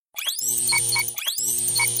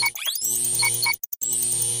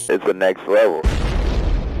it's the next level.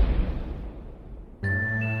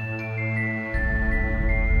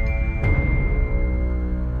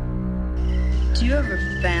 Do you ever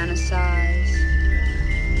fantasize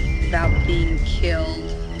about being killed?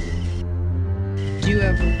 Do you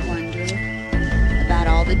ever wonder about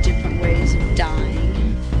all the different ways of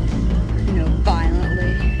dying,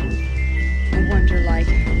 violently? I wonder,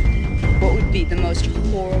 what would be the most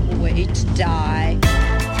horrible way to die?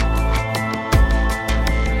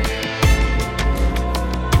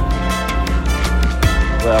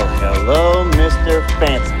 Well, hello, Mr.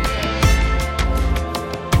 Fancy.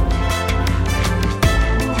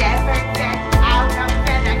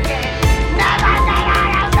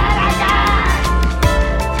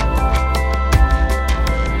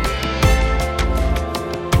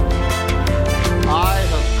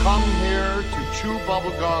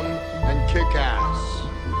 Bubblegum and kick ass,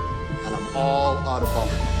 and I'm all out of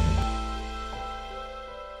bubblegum.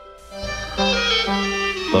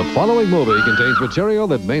 The following movie contains material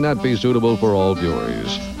that may not be suitable for all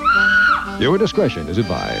viewers. Your discretion is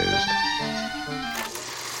advised.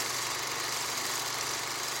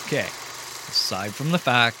 Okay, aside from the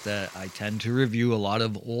fact that I tend to review a lot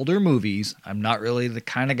of older movies, I'm not really the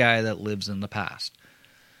kind of guy that lives in the past.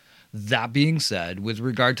 That being said, with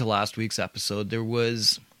regard to last week's episode, there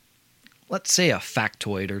was, let's say, a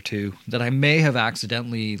factoid or two that I may have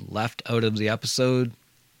accidentally left out of the episode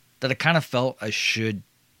that I kind of felt I should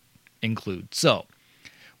include. So,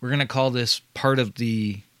 we're going to call this part of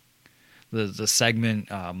the segment,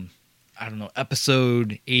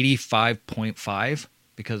 episode 85.5,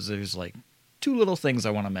 because there's two little things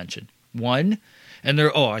I want to mention. One, and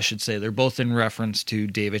they're both in reference to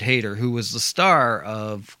David Hayter, who was the star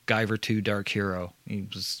of Guyver 2 Dark Hero. He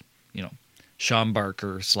was, Sean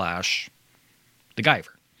Barker / the Guyver.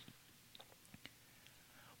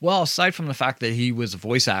 Well, aside from the fact that he was a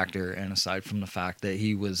voice actor, and aside from the fact that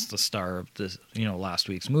he was the star of this, last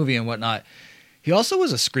week's movie and whatnot, he also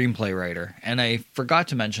was a screenplay writer. And I forgot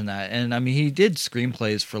to mention that. And he did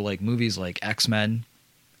screenplays for movies like X-Men,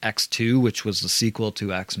 X2, which was the sequel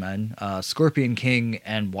to X-Men, Scorpion King,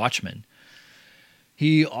 and Watchmen.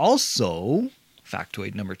 He also,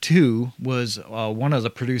 factoid number 2, was one of the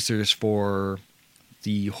producers for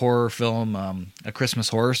the horror film A Christmas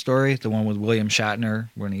Horror Story, the one with William Shatner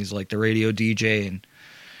when he's the radio DJ, and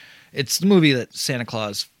it's the movie that Santa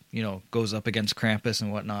Claus, goes up against Krampus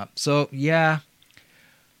and whatnot. So yeah,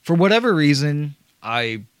 for whatever reason,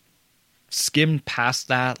 I skimmed past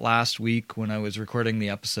that last week when I was recording the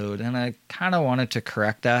episode, and I kind of wanted to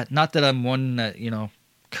correct that. Not that I'm one that,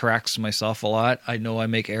 corrects myself a lot. I know I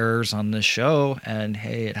make errors on this show, and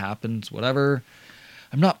hey, it happens, whatever.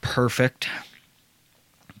 I'm not perfect.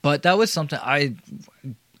 But that was something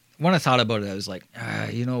when I thought about it, I was like,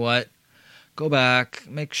 you know what? Go back,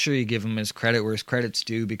 make sure you give him his credit where his credit's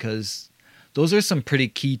due, because those are some pretty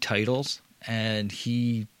key titles, and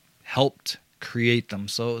he helped create them.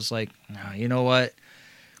 So it was you know what?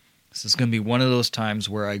 This is going to be one of those times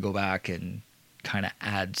where I go back and kind of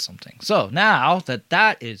add something. So now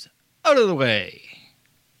that is out of the way,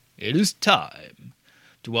 it is time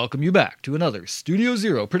to welcome you back to another Studio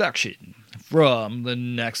Zero production from the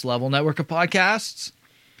Next Level Network of Podcasts.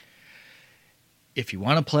 If you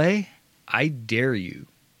want to play, I dare you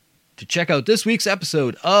to check out this week's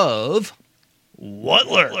episode of What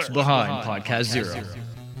Lurks Behind Podcast Zero.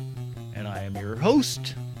 And I am your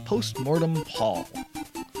host, Postmortem Paul.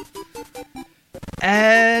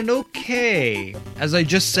 And okay, as I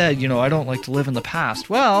just said, I don't like to live in the past.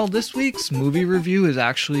 Well, this week's movie review is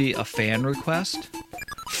actually a fan request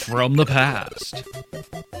from the past.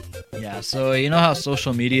 Yeah, so you know how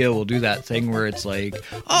social media will do that thing where it's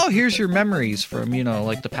oh, here's your memories from,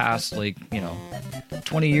 the past,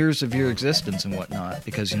 20 years of your existence and whatnot,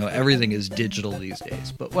 because, everything is digital these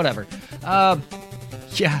days, but whatever.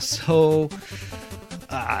 Yeah, so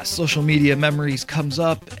social media memories comes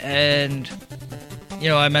up, and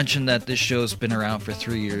I mentioned that this show's been around for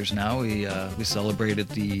 3 years now. We celebrated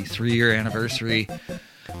the 3-year anniversary.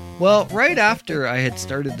 Well, right after I had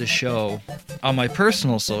started the show, on my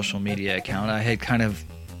personal social media account, I had kind of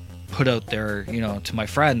put out there, to my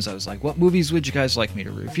friends, I was like, what movies would you guys like me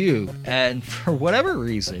to review? And for whatever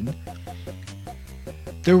reason,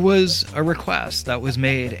 there was a request that was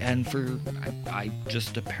made, and it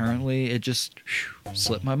just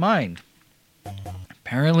slipped my mind.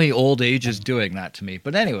 Apparently old age is doing that to me.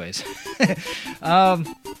 But anyways,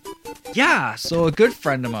 yeah, so a good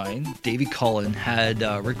friend of mine, Davey Cullen, had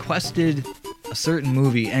requested a certain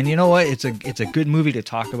movie, and you know what? It's a good movie to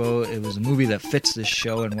talk about. It was a movie that fits this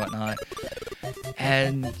show and whatnot.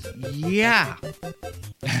 And yeah,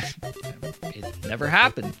 it never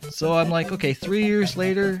happened. So I'm like, okay, 3 years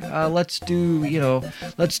later, let's do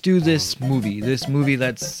this movie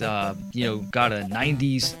that's, got a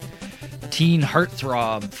 90s teen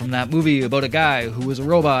heartthrob from that movie about a guy who was a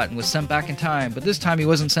robot and was sent back in time, but this time he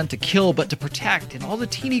wasn't sent to kill but to protect, and all the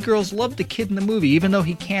teeny girls loved the kid in the movie even though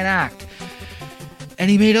he can't act. And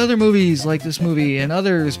he made other movies like this movie and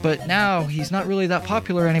others, but now he's not really that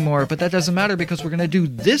popular anymore. But that doesn't matter because we're going to do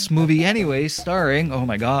this movie anyway, starring, oh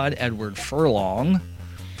my god, Edward Furlong,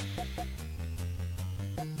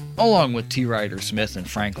 along with T. Ryder Smith and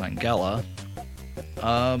Frank Langella.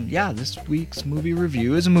 This week's movie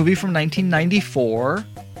review is a movie from 1994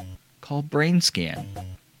 called Brain Scan.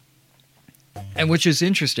 And which is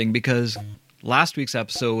interesting because last week's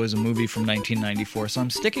episode was a movie from 1994, so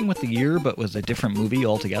I'm sticking with the year, but with a different movie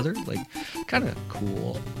altogether. Like, kind of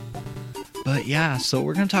cool. But yeah, so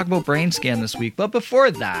we're going to talk about Brain Scan this week. But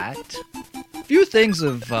before that, a few things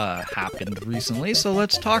have happened recently, so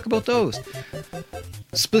let's talk about those.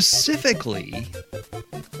 Specifically,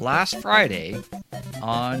 last Friday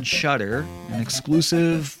on Shudder, an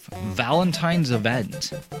exclusive Valentine's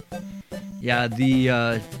event. Yeah,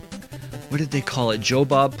 the what did they call it? Joe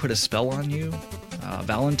Bob Put a Spell on You?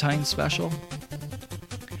 Valentine's special?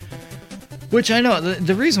 Which I know,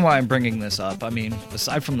 the reason why I'm bringing this up, I mean,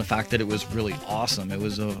 aside from the fact that it was really awesome, it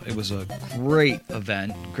was a great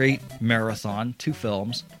event, great marathon, 2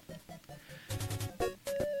 films.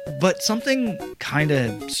 But something kind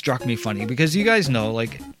of struck me funny, because you guys know,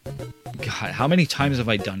 like, God, how many times have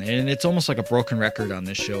I done it? And it's almost like a broken record on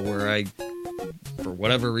this show where for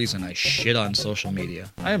whatever reason, I shit on social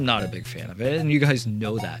media. I am not a big fan of it, and you guys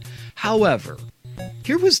know that. However,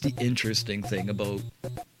 here was the interesting thing about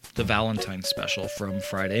the Valentine's special from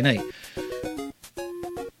Friday night.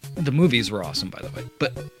 The movies were awesome, by the way,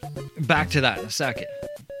 but back to that in a second.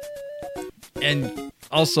 And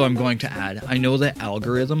also, I'm going to add, I know that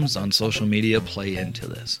algorithms on social media play into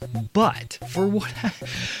this, but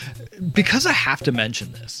because I have to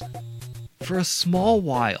mention this, for a small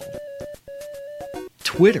while,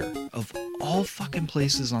 Twitter, of all fucking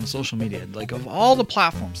places on social media, like of all the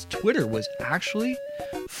platforms, Twitter was actually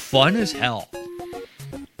fun as hell.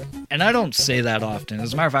 And I don't say that often.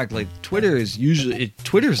 As a matter of fact, like Twitter's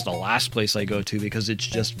the last place I go to because it's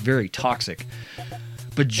just very toxic.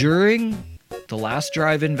 But during the last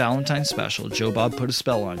drive-in Valentine's special, Joe Bob Put a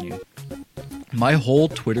Spell on You, my whole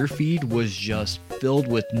Twitter feed was just filled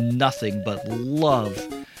with nothing but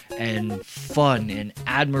love and fun and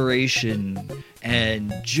admiration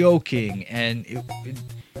and joking and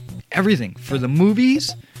everything for the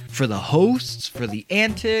movies, for the hosts, for the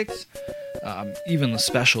antics, even the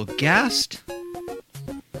special guest.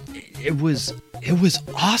 It was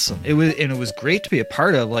awesome. It was great to be a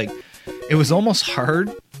part of. Like, it was almost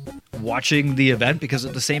hard watching the event because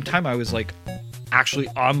at the same time I was like actually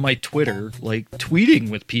on my Twitter, like tweeting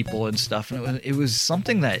with people and stuff, and it was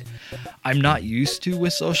something that I'm not used to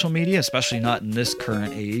with social media, especially not in this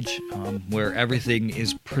current age, where everything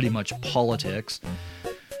is pretty much politics.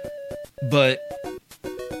 But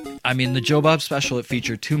I mean, the Joe Bob special, it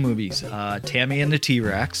featured 2 movies, Tammy and the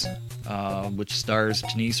T-Rex, which stars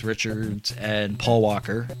Denise Richards and Paul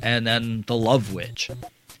Walker, and then The Love Witch,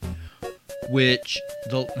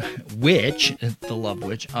 the Love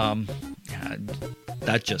Witch,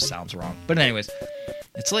 that just sounds wrong. But anyways,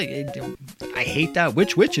 it's like, I hate that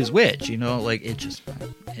which is which, you know, like it's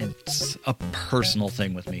a personal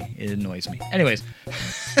thing with me. It annoys me. Anyways,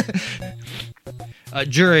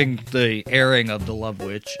 during the airing of The Love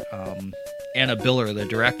Witch, Anna Biller, the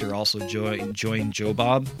director, also joined Joe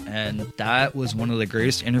Bob, and that was one of the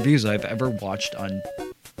greatest interviews I've ever watched on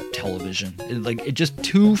television. It just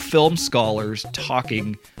 2 film scholars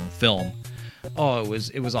talking film. Oh,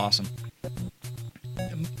 it was awesome.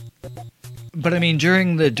 But I mean,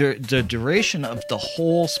 during the duration of the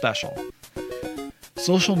whole special,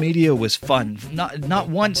 social media was fun. Not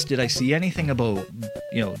once did I see anything about,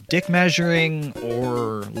 dick measuring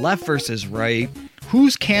or left versus right,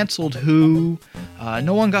 who's canceled who.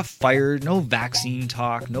 No one got fired, no vaccine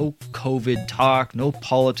talk, no COVID talk, no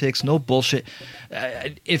politics, no bullshit.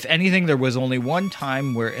 If anything, there was only one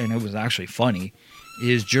time where, and it was actually funny,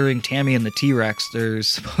 is during Tammy and the T-Rex, there's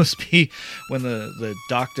supposed to be when the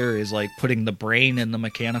doctor is like putting the brain in the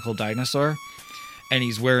mechanical dinosaur, and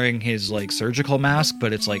he's wearing his like surgical mask,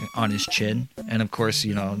 but it's like on his chin. And of course,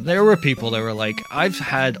 there were people that were like, I've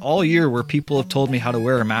had all year where people have told me how to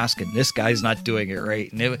wear a mask and this guy's not doing it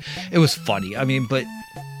right. And it was funny. I mean, but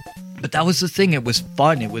that was the thing. It was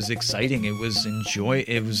fun. It was exciting. It was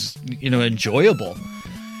enjoyable.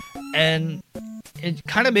 And it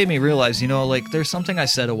kind of made me realize, like there's something I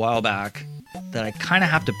said a while back that I kind of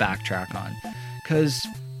have to backtrack on, because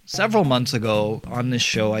several months ago on this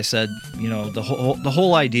show I said, the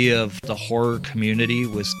whole idea of the horror community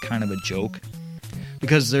was kind of a joke,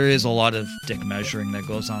 because there is a lot of dick measuring that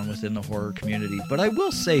goes on within the horror community. But I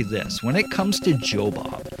will say this, when it comes to Joe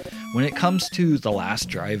Bob, when it comes to The Last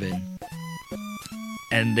Drive-In,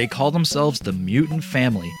 and they call themselves the Mutant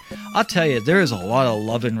Family, I'll tell you, there is a lot of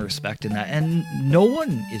love and respect in that, and no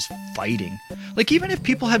one is fighting. Like, even if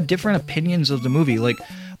people have different opinions of the movie, like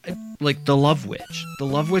The Love Witch. The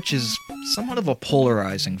Love Witch is somewhat of a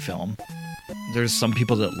polarizing film. There's some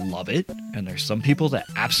people that love it, and there's some people that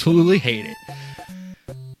absolutely hate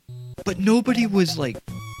it. But nobody was, like,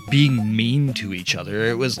 being mean to each other.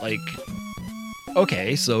 It was like,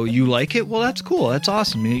 okay, so you like it? Well, that's cool. That's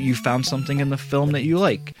awesome. You found something in the film that you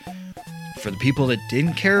like. For the people that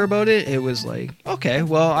didn't care about it, it was like, okay,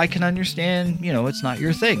 well, I can understand, it's not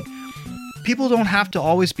your thing. People don't have to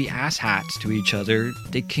always be asshats to each other.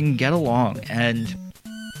 They can get along. And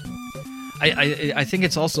I think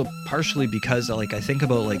it's also partially because, like, I think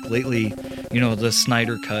about, like, lately, the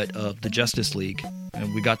Snyder Cut of the Justice League.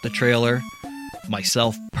 And we got the trailer.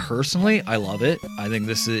 Myself, personally, I love it. I think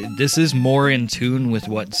this is more in tune with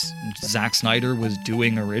what Zack Snyder was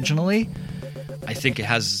doing originally. I think it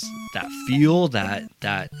has that feel, that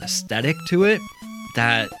aesthetic to it,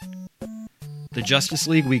 that the Justice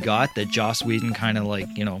League we got, that Joss Whedon kind of, like,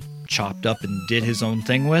 chopped up and did his own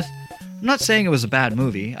thing with. I'm not saying it was a bad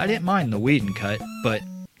movie. I didn't mind the Whedon cut, but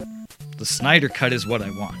the Snyder cut is what I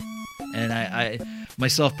want. And I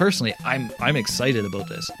myself personally, I'm excited about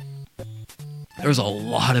this. There's a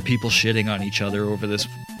lot of people shitting on each other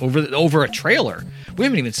over a trailer. We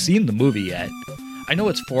haven't even seen the movie yet. I know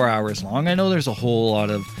it's 4 hours long. I know there's a whole lot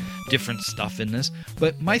of different stuff in this.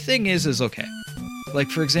 But my thing is okay. Like,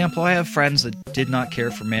 for example, I have friends that did not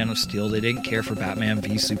care for Man of Steel. They didn't care for Batman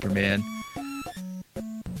v Superman.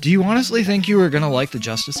 Do you honestly think you were going to like the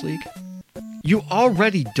Justice League? You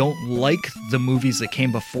already don't like the movies that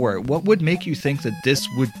came before it. What would make you think that this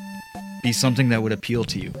would be something that would appeal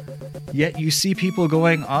to you? Yet you see people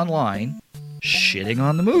going online shitting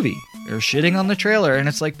on the movie or shitting on the trailer, and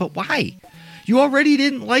it's like, but why? You already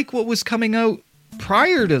didn't like what was coming out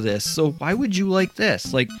prior to this, so why would you like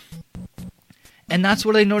this? Like, and that's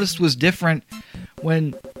what I noticed was different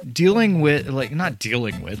when dealing with, like, not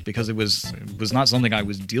dealing with, because it was not something I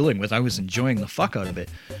was dealing with. I was enjoying the fuck out of it.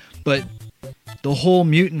 But the whole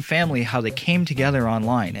Mutant Family, how they came together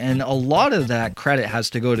online. And a lot of that credit has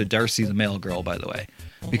to go to Darcy the Mail Girl, by the way.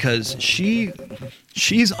 Because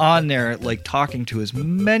she's on there, like, talking to as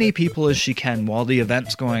many people as she can while the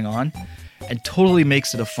event's going on, and totally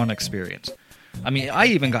makes it a fun experience. I mean, I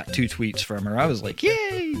even got 2 tweets from her. I was like,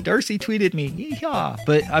 yay, Darcy tweeted me. Yeehaw.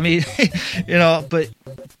 But, I mean, but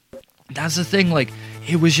that's the thing. Like,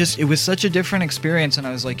 it was such a different experience. And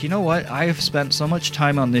I was like, you know what? I have spent so much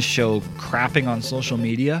time on this show crapping on social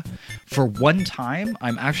media. For one time,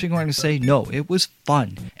 I'm actually going to say, no, it was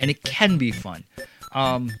fun. And it can be fun.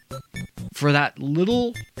 For that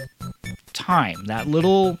little time, that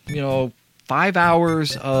little, 5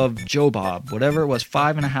 hours of Joe Bob, whatever it was,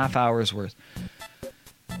 5.5 hours worth,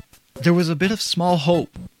 there was a bit of small hope,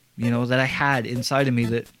 that I had inside of me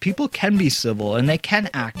that people can be civil and they can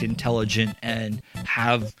act intelligent and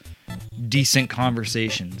have decent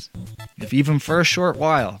conversations. If even for a short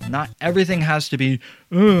while, not everything has to be,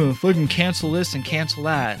 fucking cancel this and cancel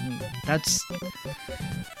that. And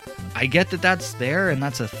I get that that's there and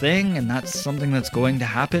that's a thing and that's something that's going to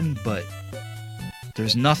happen, but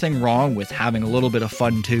there's nothing wrong with having a little bit of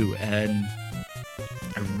fun too, and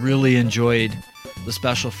I really enjoyed the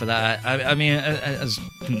special for that. I mean, as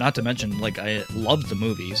not to mention, like, I loved the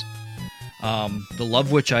movies. The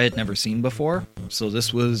Love Witch I had never seen before, so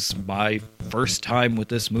this was my first time with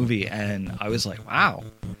this movie, and I was like, wow.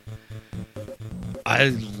 I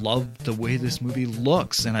love the way this movie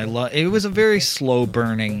looks, and it was a very slow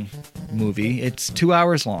burning movie. It's 2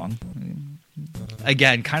 hours long.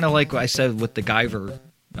 Again, kind of like what I said with the Guyver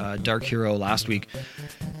Dark Hero last week.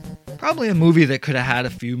 Probably a movie that could have had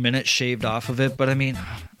a few minutes shaved off of it, but I mean,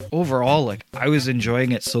 overall, like, I was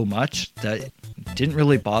enjoying it so much that it didn't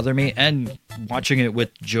really bother me, and watching it with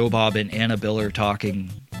Joe Bob and Anna Biller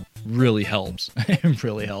talking really helps. It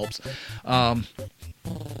really helps. And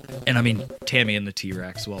I mean, Tammy and the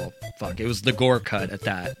T-Rex, well, fuck, it was the gore cut at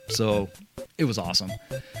that, so it was awesome.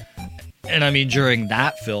 And I mean, during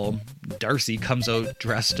that film, Darcy comes out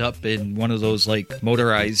dressed up in one of those, like,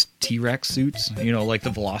 motorized T-Rex suits, like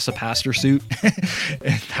the Velocipaster suit.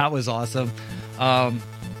 And that was awesome.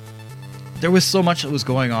 There was so much that was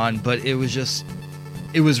going on, but it was just,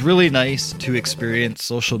 it was really nice to experience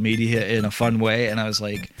social media in a fun way. And I was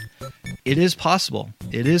like, it is possible.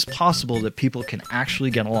 It is possible that people can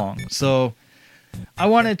actually get along. So I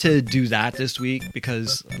wanted to do that this week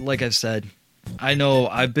because, like I've said, I know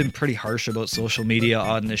I've been pretty harsh about social media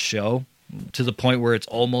on this show to the point where it's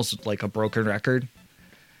almost like a broken record.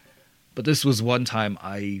 But this was one time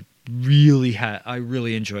I really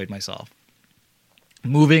enjoyed myself.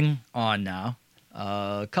 Moving on now.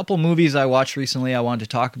 A couple movies I watched recently I wanted to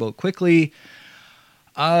talk about quickly.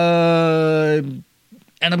 And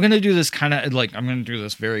I'm going to do this I'm going to do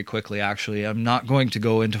this very quickly, actually. I'm not going to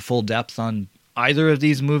go into full depth on either of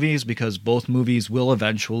these movies because both movies will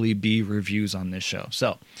eventually be reviews on this show.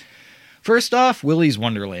 So, first off, Willy's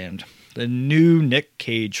Wonderland, the new Nick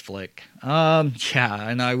Cage flick.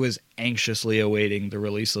 And I was anxiously awaiting the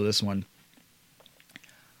release of this one.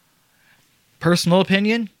 Personal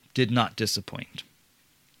opinion, did not disappoint.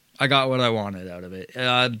 I got what I wanted out of it.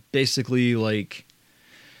 Basically, like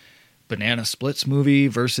Banana Splits movie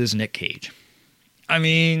versus Nick Cage. I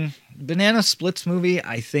mean, Banana Splits movie,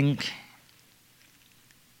 I think,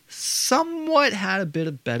 somewhat had a bit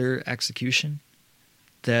of better execution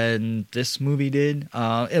than this movie did.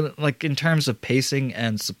 In terms of pacing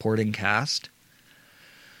and supporting cast.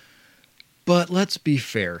 But let's be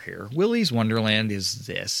fair here. Willy's Wonderland is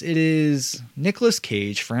this. It is Nicolas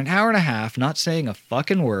Cage for an hour and a half not saying a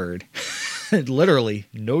fucking word. Literally,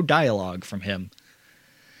 no dialogue from him.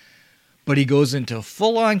 But he goes into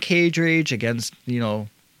full-on cage rage against, a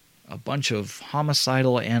bunch of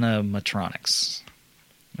homicidal animatronics.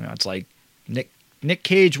 It's like Nick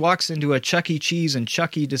Cage walks into a Chuck E. Cheese and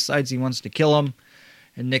Chucky decides he wants to kill him.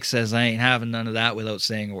 And Nick says, I ain't having none of that without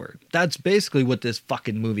saying a word. That's basically what this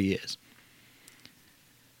fucking movie is.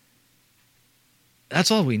 That's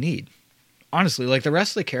all we need. Honestly, like the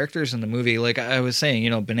rest of the characters in the movie, like I was saying,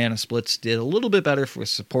 Banana Splits did a little bit better for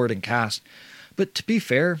supporting cast. But to be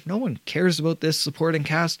fair, no one cares about this supporting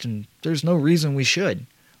cast, and there's no reason we should.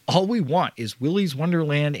 All we want is Willy's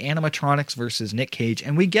Wonderland animatronics versus Nick Cage,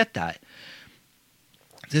 and we get that.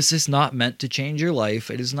 This is not meant to change your life.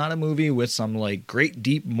 It is not a movie with some like great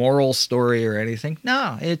deep moral story or anything.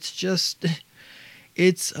 No, it's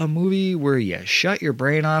a movie where you shut your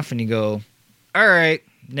brain off and you go, all right,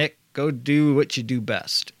 Nick, go do what you do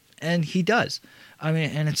best. And he does. I mean,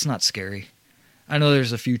 and it's not scary. I know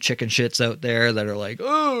there's a few chicken shits out there that are like,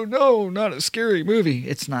 oh, no, not a scary movie.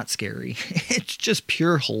 It's not scary. It's just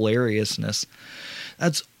pure hilariousness.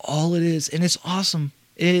 That's all it is. And it's awesome.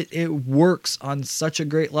 It works on such a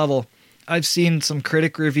great level. I've seen some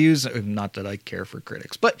critic reviews. Not that I care for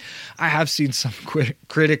critics, but I have seen some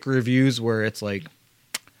critic reviews where it's like,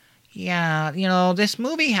 yeah, this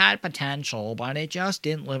movie had potential, but it just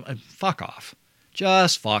didn't live. Fuck off.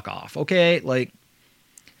 Just fuck off, okay? Like,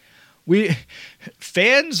 we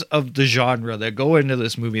fans of the genre that go into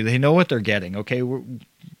this movie, they know what they're getting, okay?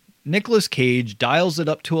 Nicolas Cage dials it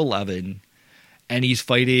up to 11, and he's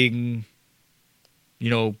fighting,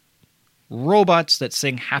 robots that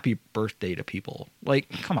sing happy birthday to people. Like,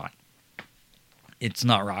 come on. It's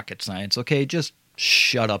not rocket science, okay? Just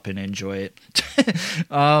shut up and enjoy it.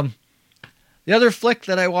 The other flick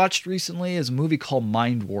that I watched recently is a movie called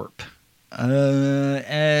Mind Warp.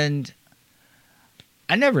 And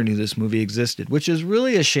I never knew this movie existed, which is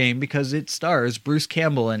really a shame because it stars Bruce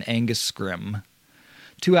Campbell and Angus Scrimm.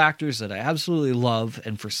 Two actors that I absolutely love,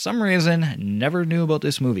 and for some reason never knew about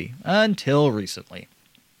this movie until recently.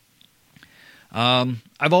 I've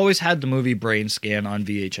always had the movie Brain Scan on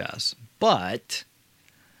VHS, but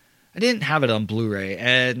I didn't have it on Blu-ray,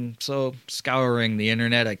 and so scouring the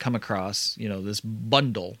internet, I come across, this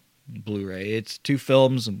bundle Blu-ray. It's 2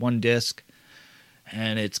 films and 1 disc,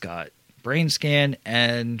 and it's got Brain Scan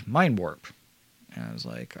and Mind Warp. And I was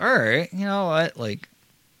like, all right, you know what? Like,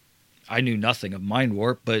 I knew nothing of Mind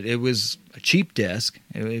Warp, but it was a cheap disc.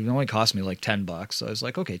 It only cost me like $10. So I was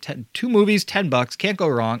like, okay, 2 movies, $10, can't go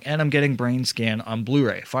wrong, and I'm getting Brain Scan on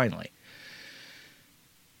Blu-ray, finally.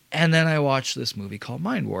 And then I watched this movie called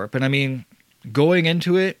Mind Warp. And I mean, going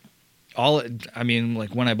into it,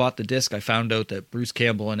 when I bought the disc, I found out that Bruce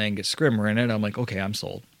Campbell and Angus Scrimm were in it. I'm like, okay, I'm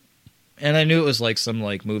sold. And I knew it was like some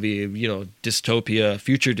like movie, dystopia,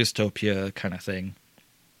 future dystopia kind of thing.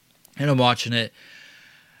 And I'm watching it.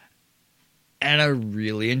 And I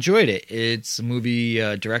really enjoyed it. It's a movie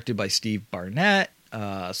directed by Steve Barnett.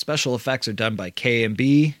 Special effects are done by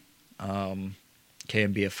K&B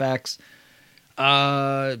Effects.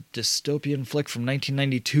 Dystopian flick from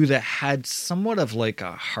 1992 that had somewhat of like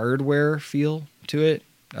a Hardware feel to it.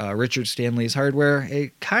 Richard Stanley's Hardware.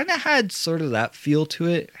 It kind of had sort of that feel to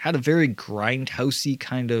it. Had a very grindhousey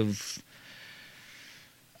kind of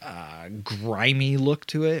grimy look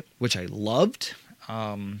to it, which I loved.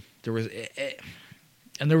 There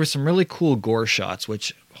was some really cool gore shots,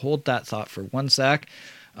 which hold that thought for one sec.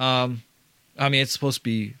 I mean, it's supposed to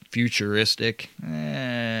be futuristic.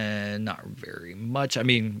 Not very much. I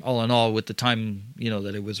mean, all in all, with the time,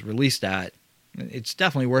 that it was released at, it's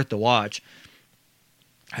definitely worth the watch.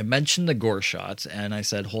 I mentioned the gore shots, and I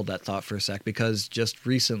said, hold that thought for a sec, because just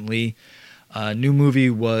recently, a new movie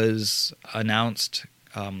was announced,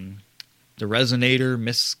 The Resonator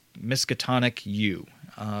Miskatonic U,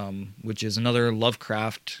 which is another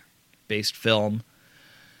Lovecraft-based film.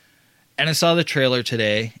 And I saw the trailer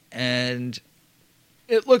today, and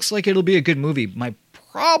it looks like it'll be a good movie. My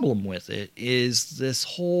problem with it is this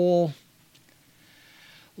whole,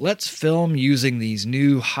 let's film using these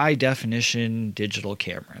new high-definition digital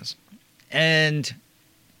cameras. And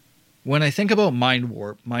when I think about Mind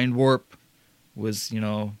Warp was,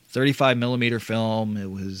 35 millimeter film.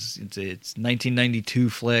 It's 1992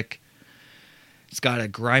 flick. It's got a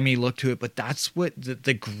grimy look to it, but that's what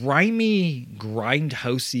the grimy,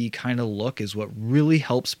 grindhousey kind of look is what really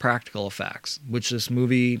helps practical effects, which this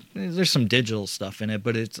movie, there's some digital stuff in it,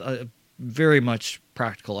 but it's very much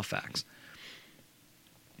practical effects.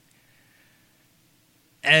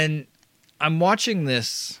 And I'm watching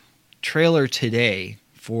this trailer today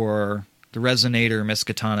for The Resonator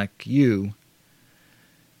Miskatonic U,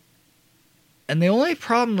 and the only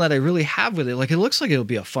problem that I really have with it, it looks like it'll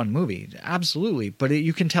be a fun movie, absolutely, but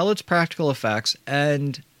you can tell it's practical effects,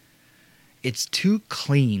 and it's too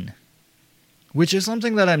clean, which is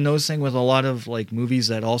something that I'm noticing with a lot of movies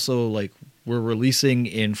that also we're releasing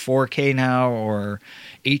in 4K now or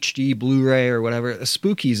HD Blu-ray or whatever.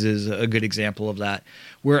 Spookies is a good example of that.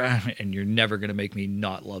 And you're never going to make me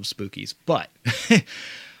not love Spookies, but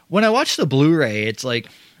when I watch the Blu-ray,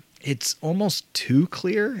 it's almost too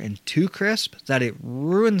clear and too crisp that it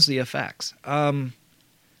ruins the effects.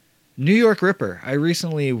 New York Ripper, I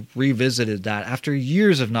recently revisited that after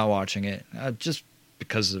years of not watching it, just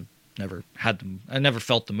because I never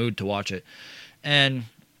felt the mood to watch it. And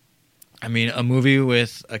I mean, a movie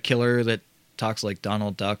with a killer that talks like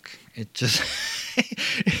Donald Duck, it just,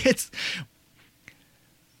 it's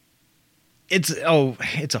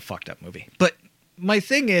a fucked up movie. But my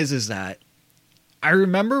thing is that I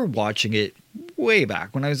remember watching it way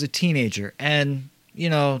back when I was a teenager, and,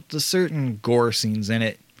 the certain gore scenes in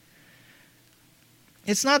it,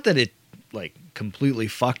 it's not that it, completely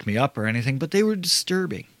fucked me up or anything, but they were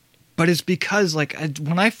disturbing. But it's because,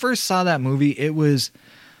 when I first saw that movie, it was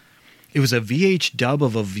a VH dub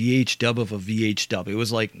of a VH dub of a VH dub. It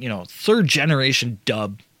was third generation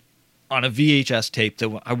dub on a VHS tape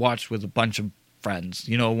that I watched with a bunch of friends,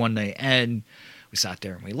 one night, and we sat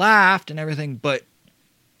there and we laughed and everything, but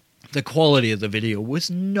the quality of the video was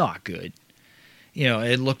not good.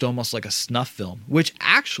 It looked almost like a snuff film, which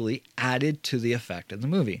actually added to the effect of the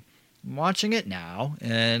movie. I'm watching it now,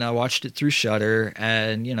 and I watched it through Shudder,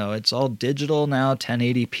 and, it's all digital now,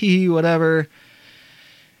 1080p, whatever.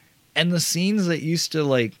 And the scenes that used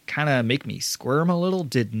to, kind of make me squirm a little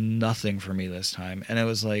did nothing for me this time. And it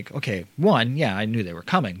was okay, one, yeah, I knew they were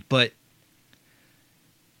coming, but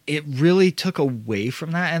it really took away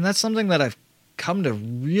from that. And that's something that I've come to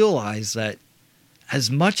realize, that as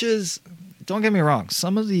much as, don't get me wrong,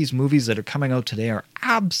 some of these movies that are coming out today are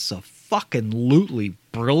abso-fucking-lutely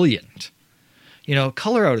brilliant.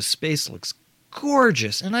 Color Out of Space looks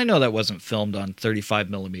gorgeous, and I know that wasn't filmed on 35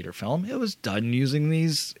 millimeter film. It was done using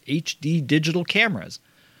these HD digital cameras,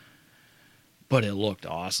 but it looked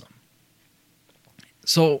awesome.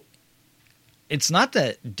 So it's not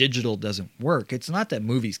that digital doesn't work. It's not that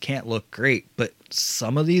movies can't look great, but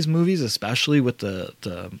some of these movies, especially with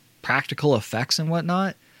the practical effects and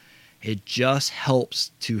whatnot, it just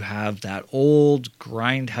helps to have that old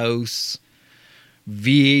grindhouse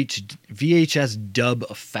VHS dub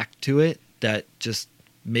effect to it that just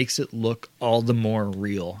makes it look all the more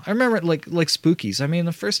real. I remember like Spookies. I mean,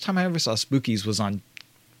 the first time I ever saw Spookies was on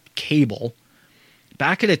cable.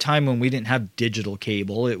 Back at a time when we didn't have digital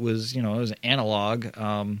cable, it was, it was analog.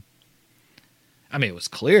 I mean, it was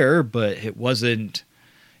clear, but it wasn't,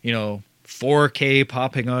 4K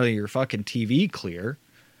popping out of your fucking TV clear.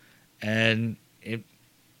 And it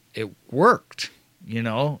worked,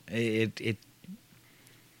 it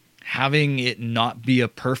having it not be a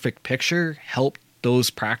perfect picture helped those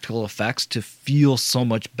practical effects to feel so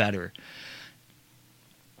much better.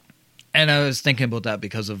 And I was thinking about that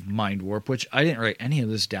because of Mind Warp, which I didn't write any of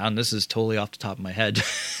this down. This is totally off the top of my head.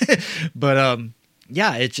 But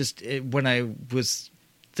yeah, when I was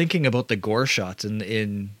thinking about the gore shots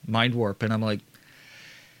in Mind Warp, and I'm like,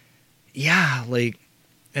 yeah,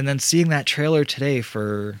 And then seeing that trailer today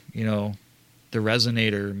for, you know, the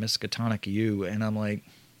Resonator Miskatonic U, and I'm like,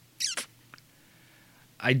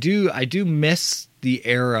 I do miss the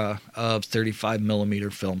era of 35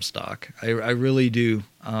 millimeter film stock. I really do.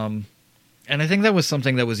 And I think that was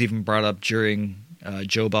something that was even brought up during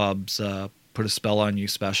Joe Bob's Put a Spell on You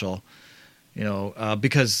special, you know,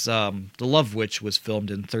 because The Love Witch was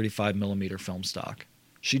filmed in 35 millimeter film stock.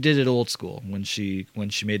 She did it old school when she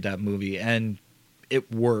made that movie, and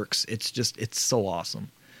it works. It's so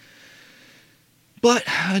awesome. But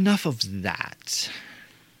enough of that.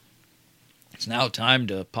 It's now time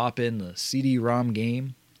to pop in the CD-ROM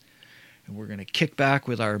game, and we're going to kick back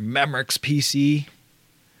with our Memorex PC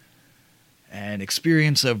and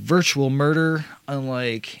experience a virtual murder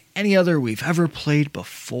unlike any other we've ever played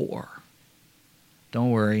before.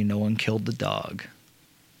 Don't worry, no one killed the dog.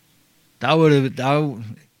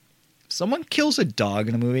 If someone kills a dog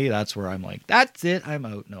in a movie, that's where I'm like, that's it, I'm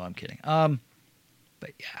out. No, I'm kidding.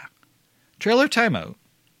 But yeah. Trailer timeout.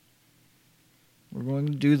 We're going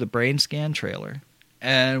to do the brain scan trailer.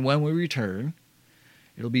 And when we return,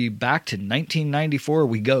 it'll be back to 1994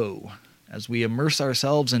 we go, as we immerse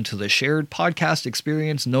ourselves into the shared podcast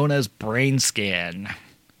experience known as Brain Scan,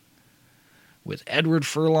 with Edward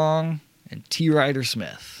Furlong and T. Ryder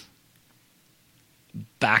Smith.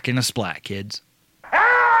 Back in a splat, kids. Now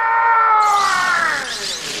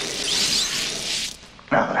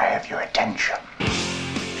that I have your attention,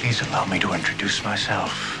 please allow me to introduce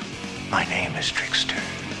myself. My name is Trickster.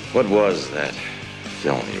 What was that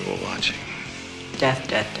film you were watching? Death,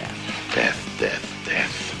 Death, Death. Death, Death,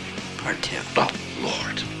 Death. Part 2. Oh,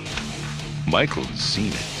 Lord. Michael's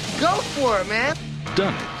seen it. Go for it, man.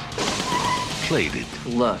 Done it. Played it.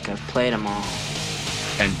 Look, I've played them all.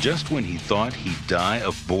 And just when he thought he'd die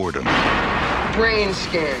of boredom, Brain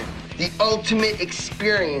Scan, the ultimate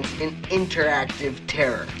experience in interactive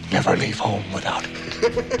terror. Never leave home without it.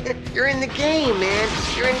 You're in the game, man.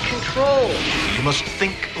 You're in control. You must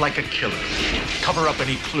think like a killer. Cover up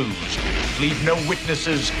any clues. Leave no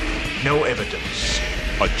witnesses, no evidence.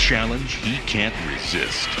 a challenge he can't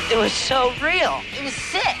resist. It was so real. It was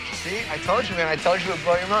sick. See, I told you, man. I told you it would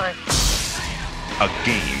blow your mind. A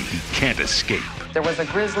game he can't escape. There was a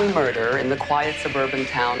grisly murder in the quiet suburban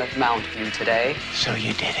town of Mountview today. So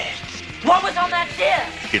you did it. What was on that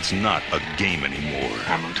disc? It's not a game anymore.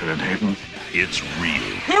 Hamilton and Hayden. It's real.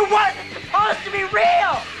 It wasn't supposed to be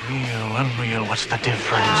real. Real, unreal, what's the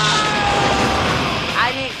difference?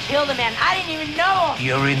 I didn't kill the man. I didn't even know him.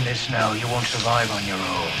 You're in this now. You won't survive on your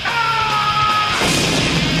own.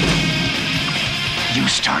 You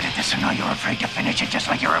started this and now you're afraid to finish it just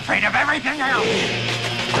like you're afraid of everything else.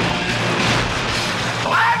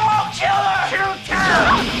 I won't kill her. Shoot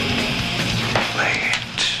her. Wait.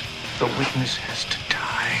 The witness has to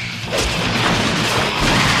die.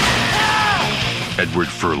 Edward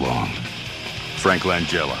Furlong, Frank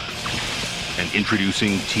Langella, and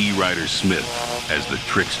introducing T. Ryder Smith as the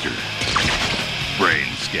trickster.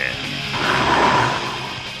 Brain Scan.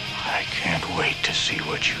 I can't wait to see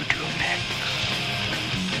what you do next.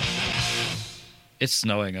 It's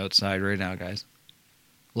snowing outside right now, guys.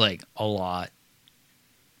 Like, a lot.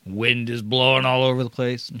 Wind is blowing all over the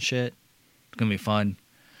place and shit. It's gonna be fun.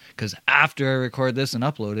 Because after I record this and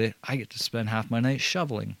upload it, I get to spend half my night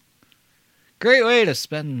shoveling. Great way to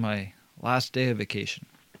spend my last day of vacation.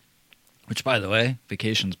 Which, by the way,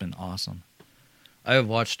 vacation's been awesome. I have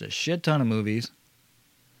watched a shit ton of movies.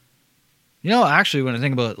 You know, actually, when I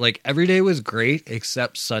think about it, like, every day was great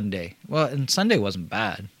except Sunday. Well, and Sunday wasn't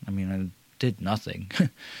bad. I mean, I did nothing.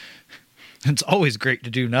 It's always great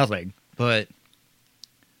to do nothing. But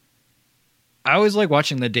I always like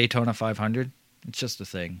watching the Daytona 500. It's just a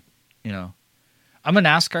thing, you know. I'm a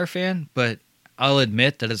NASCAR fan, but I'll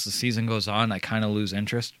admit that as the season goes on, I kind of lose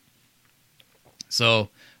interest. So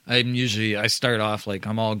I start off like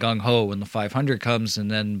I'm all gung-ho when the 500 comes, and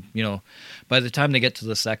then, you know, by the time they get to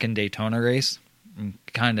the second Daytona race, I'm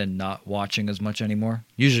kind of not watching as much anymore.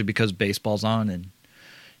 Usually because baseball's on, and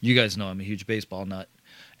you guys know I'm a huge baseball nut.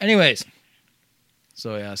 Anyways,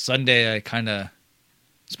 so yeah, Sunday I kind of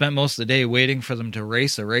spent most of the day waiting for them to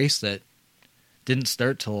race a race that didn't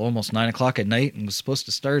start till almost 9 o'clock at night and was supposed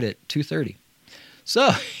to start at 2:30. So,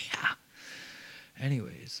 yeah.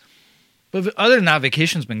 Anyways. But other than that,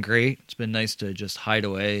 vacation's been great. It's been nice to just hide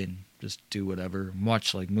away and just do whatever.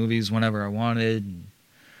 Watch, like, movies whenever I wanted. And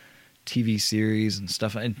TV series and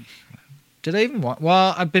stuff. And did I even watch?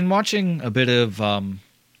 Well, I've been watching a bit of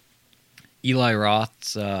Eli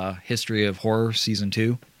Roth's History of Horror Season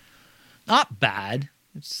 2. Not bad.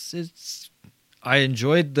 It's. I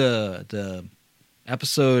enjoyed the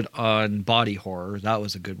episode on body horror. That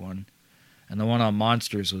was a good one. and the one on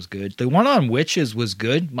monsters was good. The one on witches was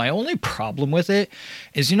good. My only problem with it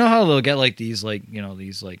is, you know how they'll get like these like, you know,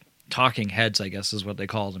 these like talking heads, I guess is what they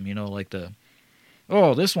call them, you know, like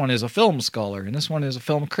this one is a film scholar, and this one is a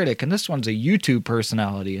film critic, and this one's a YouTube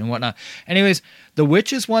personality and whatnot. Anyways, the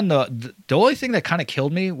witches one, the only thing that kind of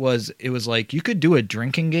killed me was it was like you could do a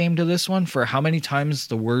drinking game to this one for how many times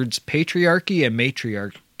the words patriarchy and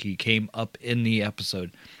matriarchy came up in the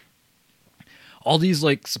episode. All these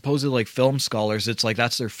like supposed like film scholars, it's like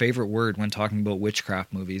that's their favorite word when talking about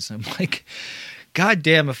witchcraft movies. I'm like, God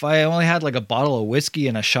damn, if I only had like a bottle of whiskey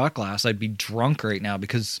and a shot glass, I'd be drunk right now,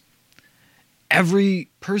 because every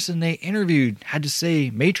person they interviewed had to say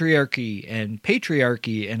matriarchy and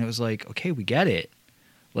patriarchy, and it was like, okay, we get it.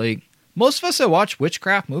 Like, most of us that watch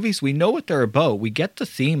witchcraft movies, we know what they're about. We get the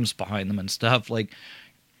themes behind them and stuff, like,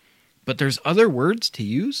 but there's other words to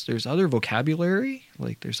use. There's other vocabulary.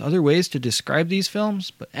 Like, there's other ways to describe these films.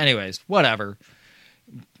 But anyways, whatever.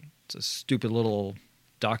 It's a stupid little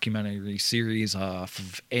documentary series off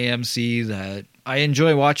of AMC that I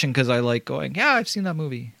enjoy watching because I like going, yeah, I've seen that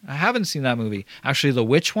movie. I haven't seen that movie. Actually, the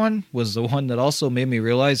witch one was the one that also made me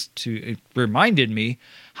realize it reminded me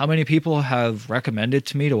how many people have recommended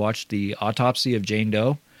to me to watch The Autopsy of Jane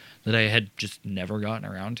Doe that I had just never gotten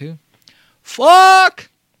around to. Fuck!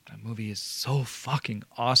 That movie is so fucking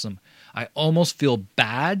awesome. I almost feel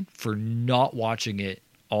bad for not watching it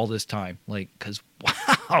all this time. Like, because,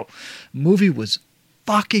 wow, movie was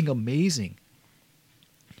fucking amazing.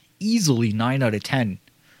 Easily 9 out of 10.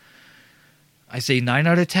 I say 9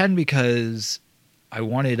 out of 10 because I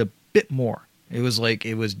wanted a bit more. It was like,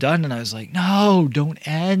 it was done and I was like, no, don't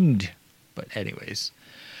end. But anyways,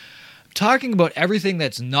 I'm talking about everything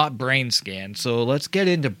that's not Brain Scan. So let's get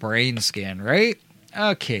into Brain Scan, right?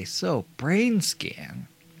 Okay, so Brain Scan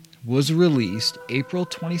was released April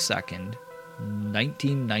 22nd,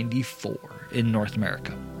 1994 in North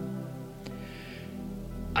America.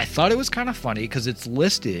 I thought it was kind of funny because it's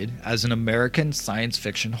listed as an American science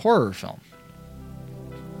fiction horror film.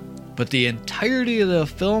 But the entirety of the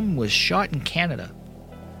film was shot in Canada,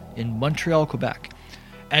 in Montreal, Quebec.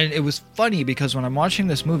 And it was funny because when I'm watching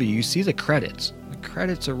this movie, you see the credits. The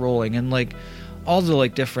credits are rolling and like all the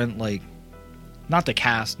like different like, not the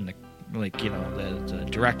cast and the, like, you know, the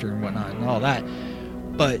director and whatnot and all that,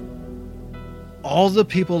 but all the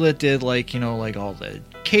people that did like, you know, like all the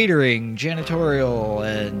catering, janitorial,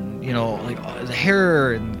 and, you know, like the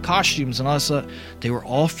hair and costumes and all that stuff, they were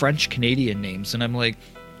all French Canadian names. And I'm like,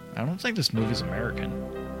 I don't think this movie's American.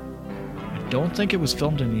 I don't think it was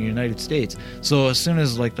filmed in the United States. So as soon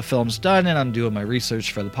as like the film's done and I'm doing my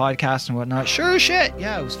research for the podcast and whatnot, sure as shit,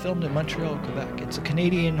 yeah, it was filmed in Montreal, Quebec. It's a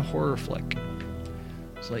Canadian horror flick.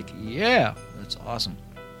 It's like, yeah, that's awesome.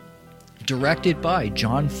 Directed by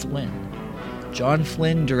John Flynn. John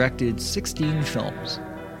Flynn directed 16 films.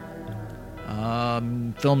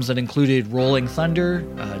 Films that included Rolling Thunder,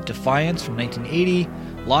 Defiance from 1980,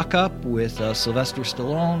 Lock Up with Sylvester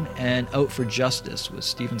Stallone, and Out for Justice with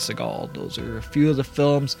Steven Seagal. Those are a few of the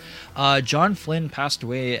films. John Flynn passed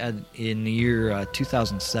away in the year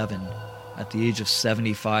 2007 at the age of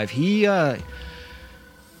 75. He,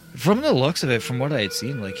 from the looks of it, from what I had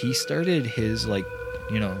seen, like he started his like,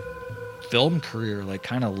 you know, film career like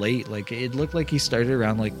kind of late. Like it looked like he started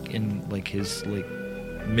around like in like his like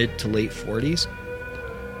mid to late 40s,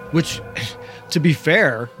 which to be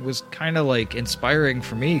fair was kind of like inspiring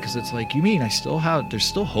for me, because it's like, you mean there's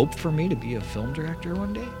still hope for me to be a film director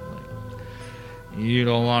one day? Like, you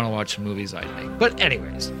don't want to watch the movies I make. But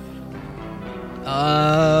anyways,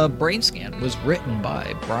 Brain Scan was written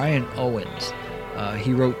by Brian Owens.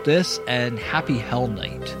 He wrote this and Happy Hell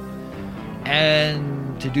Night,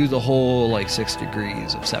 and to do the whole like 6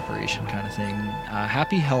 degrees of separation kind of thing.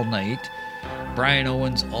 Happy Hell Night, Brian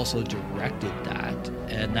Owens also directed that,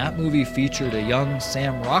 and that movie featured a young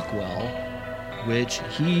Sam Rockwell, which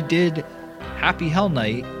he did Happy Hell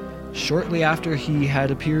Night shortly after he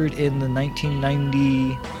had appeared in the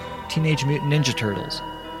 1990 Teenage Mutant Ninja Turtles.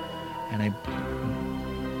 And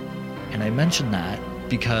I mentioned that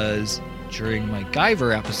because during my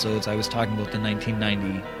Guyver episodes, I was talking about the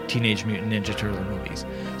 1990 Teenage Mutant Ninja Turtle movies.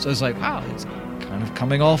 So I was like, wow, it's kind of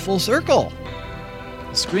coming all full circle.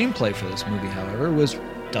 The screenplay for this movie, however, was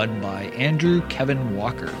done by Andrew Kevin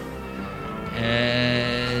Walker.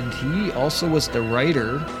 And he also was the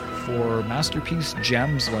writer for masterpiece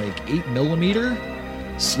gems like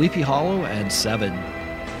 8mm, Sleepy Hollow, and Seven.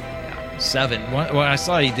 Yeah, Seven. When I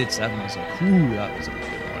saw he did Seven, I was like, ooh, that was a good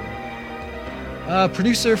one.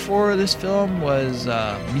 Producer for this film was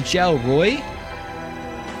Michel Roy,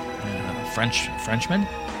 Frenchman.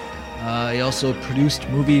 He also produced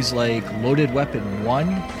movies like Loaded Weapon 1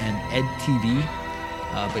 and Ed TV,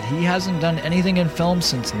 but he hasn't done anything in film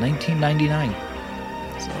since 1999.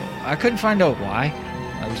 So I couldn't find out why.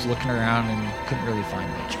 I was looking around and couldn't really find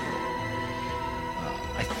much.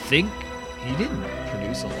 I think he didn't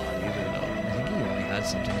produce a lot either, though. I think he only had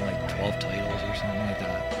something like 12 titles or something like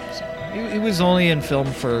that. So he was only in film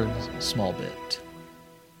for a small bit.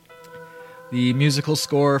 The musical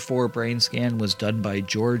score for Brainscan was done by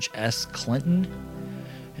George S. Clinton,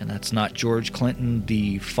 and that's not George Clinton,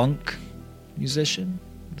 the funk musician.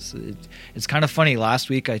 It's kind of funny. Last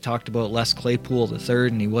week I talked about Les Claypool III,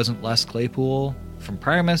 and he wasn't Les Claypool from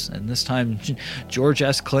Primus, and this time George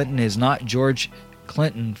S. Clinton is not George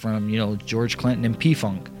Clinton from, George Clinton and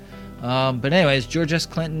P-Funk. But anyways, George S.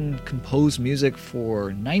 Clinton composed music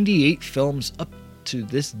for 98 films up to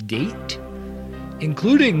this date,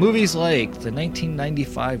 including movies like the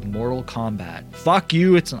 1995 Mortal Kombat. Fuck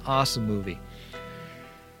you, it's an awesome movie.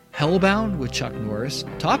 Hellbound with Chuck Norris.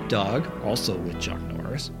 Top Dog, also with Chuck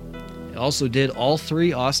Norris. He also did all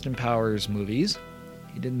 3 Austin Powers movies.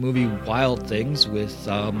 He did the movie Wild Things with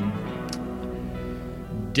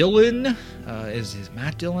Dillon. Is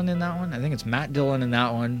Matt Dillon in that one? I think it's Matt Dillon in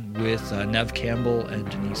that one with Nev Campbell and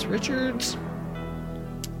Denise Richards.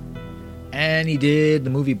 And he did the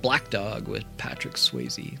movie Black Dog with Patrick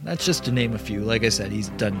Swayze. That's just to name a few. Like I said, he's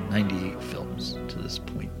done 98 films to this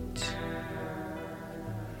point.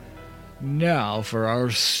 Now for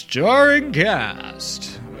our starring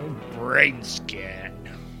cast of Brainscan.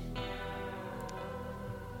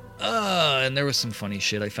 And there was some funny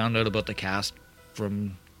shit I found out about the cast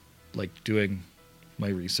from doing my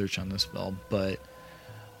research on this film, but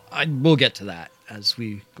we'll get to that as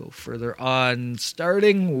we go further on,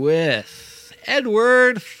 starting with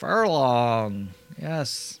Edward Furlong.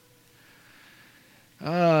 Yes.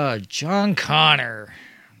 John Connor,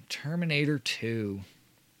 Terminator 2.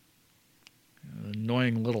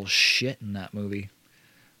 Annoying little shit in that movie.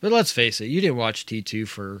 But let's face it, you didn't watch T2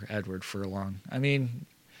 for Edward Furlong. I mean,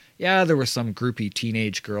 yeah, there were some groupie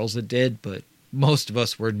teenage girls that did, but most of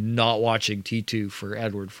us were not watching T2 for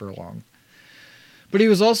Edward Furlong. But he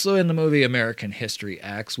was also in the movie American History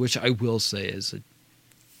X, which I will say is a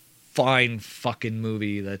fine fucking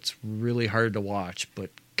movie that's really hard to watch, but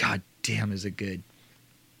god damn is it good.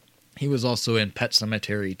 He was also in Pet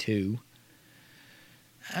Sematary 2.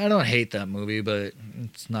 I don't hate that movie, but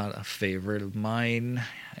it's not a favorite of mine.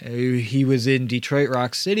 He was in Detroit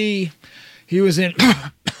Rock City. He was in...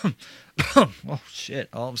 oh, shit.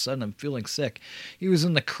 All of a sudden, I'm feeling sick. He was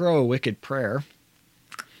in The Crow, Wicked Prayer.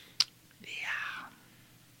 Yeah.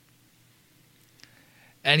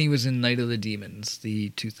 And he was in Night of the Demons, the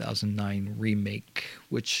 2009 remake,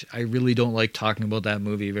 which I really don't like talking about that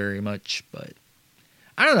movie very much, but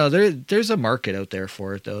I don't know. There's a market out there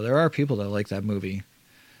for it, though. There are people that like that movie.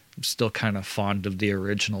 I'm still kind of fond of the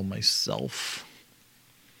original myself.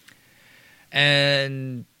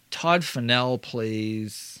 And Todd Fennell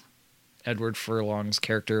plays Edward Furlong's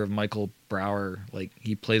character of Michael Brower.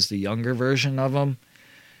 He plays the younger version of him.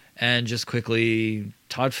 And just quickly,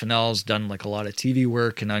 Todd Fennell's done a lot of TV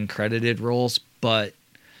work and uncredited roles, but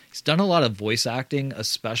he's done a lot of voice acting,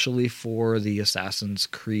 especially for the Assassin's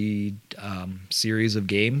Creed series of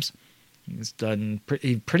games. He's done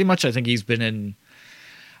pretty much, I think he's been in,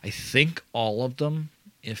 all of them.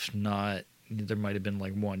 If not, there might have been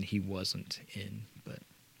one he wasn't in.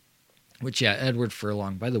 Which, yeah, Edward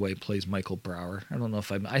Furlong, by the way, plays Michael Brower. I don't know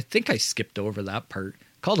if I think I skipped over that part.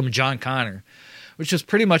 Called him John Connor, which is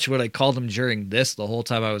pretty much what I called him during this the whole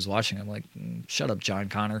time I was watching. I'm like, shut up, John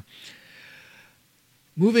Connor.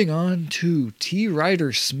 Moving on to T.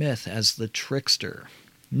 Ryder Smith as the Trickster.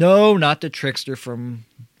 No, not the Trickster from,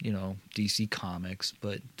 DC Comics,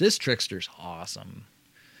 but this Trickster's awesome.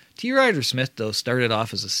 T. Ryder Smith, though, started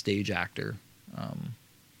off as a stage actor.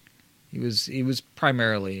 He was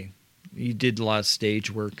primarily... He did a lot of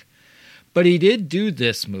stage work. But he did do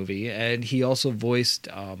this movie, and he also voiced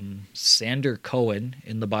Sander Cohen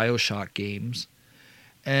in the BioShock games.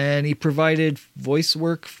 And he provided voice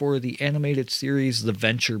work for the animated series The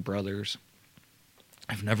Venture Brothers.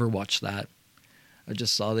 I've never watched that. I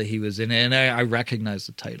just saw that he was in it, and I recognized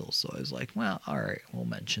the title, so I was like, well, all right, we'll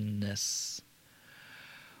mention this.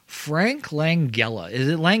 Frank Langella. Is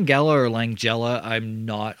it Langella or Langella? I'm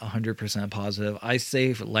not 100% positive. I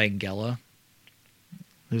say Langella.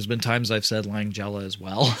 There's been times I've said Langella as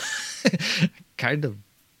well. Kind of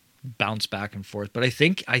bounce back and forth. But I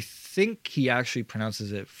think he actually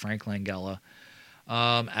pronounces it Frank Langella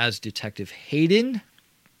as Detective Hayden.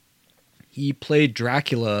 He played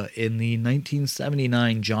Dracula in the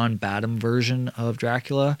 1979 John Badham version of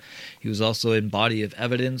Dracula. He was also in Body of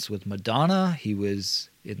Evidence with Madonna. He was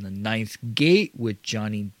in The Ninth Gate with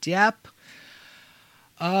Johnny Depp.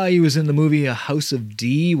 He was in the movie A House of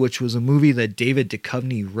D, which was a movie that David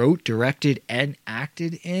Duchovny wrote, directed, and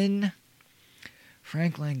acted in.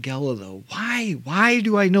 Frank Langella, though. Why? Why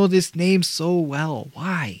do I know this name so well?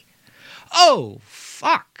 Why? Oh,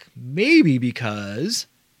 fuck. Maybe because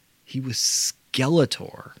he was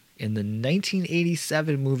Skeletor in the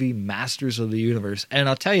 1987 movie Masters of the Universe. And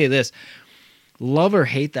I'll tell you this, love or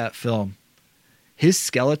hate that film, his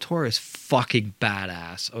Skeletor is fucking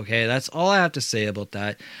badass, okay? That's all I have to say about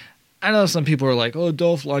that. I know some people are like, oh,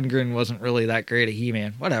 Dolph Lundgren wasn't really that great at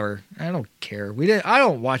He-Man. Whatever. I don't care. I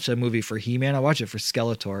don't watch that movie for He-Man. I watch it for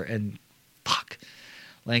Skeletor. And fuck.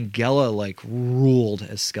 Langella, like, ruled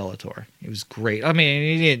as Skeletor. It was great. I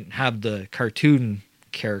mean, he didn't have the cartoon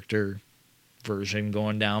character version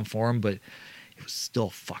going down for him, but it was still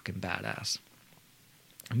fucking badass.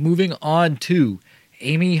 Moving on to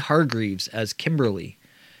Amy Hargreaves as Kimberly.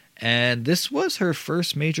 And this was her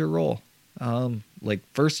first major role.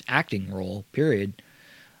 First acting role, period.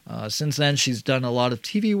 Since then, she's done a lot of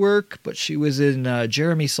TV work, but she was in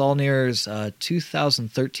Jeremy Saulnier's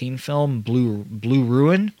 2013 film, Blue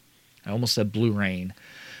Ruin. I almost said Blue Rain.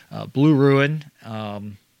 Blue Ruin,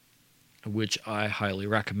 which I highly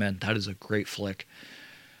recommend. That is a great flick.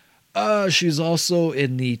 She's also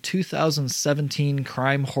in the 2017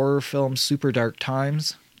 crime horror film, Super Dark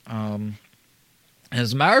Times.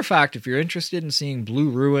 As a matter of fact, if you're interested in seeing Blue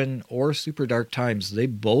Ruin or Super Dark Times, they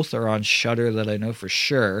both are on Shudder, that I know for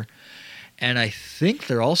sure. And I think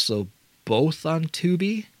they're also both on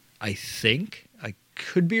Tubi. I think. I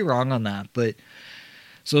could be wrong on that. But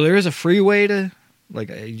so there is a free way to,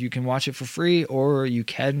 you can watch it for free, or you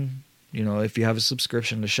can, if you have a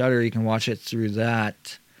subscription to Shudder, you can watch it through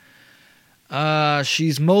that.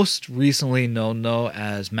 She's most recently known, though,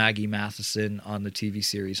 as Maggie Matheson on the TV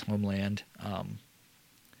series Homeland.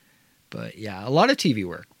 But yeah, a lot of TV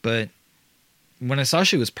work. But when I saw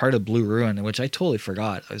she was part of Blue Ruin, which I totally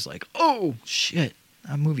forgot, I was like, oh, shit,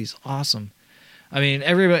 that movie's awesome. I mean,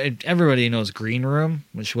 everybody knows Green Room,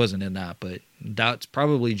 which wasn't in that, but that's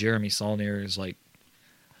probably Jeremy Saulnier's,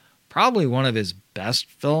 probably one of his best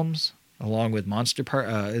films, along with Monster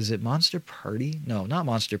Party. Is it Monster Party? No, not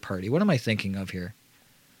Monster Party. What am I thinking of here?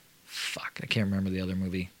 Fuck, I can't remember the other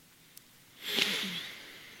movie.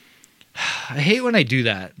 I hate when I do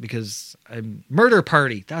that because Murder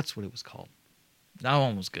Party. That's what it was called. That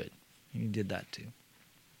one was good. He did that too.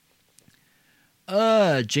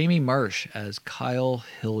 Jamie Marsh as Kyle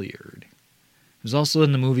Hilliard. He was also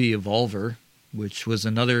in the movie Evolver, which was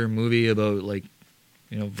another movie about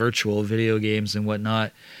virtual video games and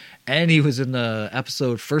whatnot. And he was in the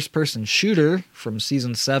episode First Person Shooter from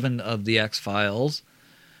season 7 of The X-Files,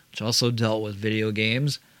 which also dealt with video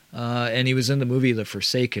games. And he was in the movie The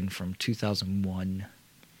Forsaken from 2001.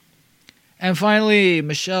 And finally,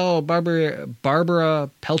 Michelle Barbara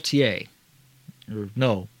Peltier.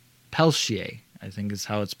 Peltier, I think is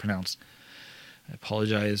how it's pronounced. I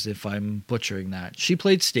apologize if I'm butchering that. She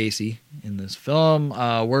played Stacy in this film,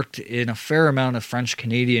 worked in a fair amount of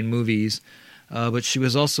French-Canadian movies, but she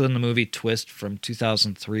was also in the movie Twist from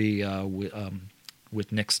 2003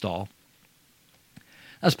 with Nick Stahl.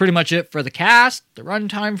 That's pretty much it for the cast. The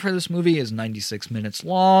runtime for this movie is 96 minutes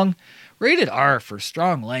long. Rated R for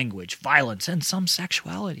strong language, violence, and some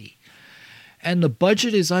sexuality. And the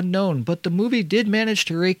budget is unknown, but the movie did manage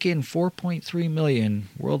to rake in $4.3 million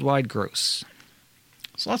worldwide gross.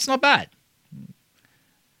 So that's not bad.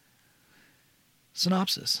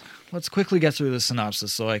 Synopsis. Let's quickly get through the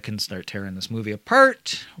synopsis so I can start tearing this movie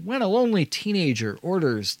apart. When a lonely teenager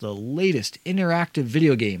orders the latest interactive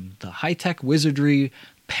video game, the high-tech wizardry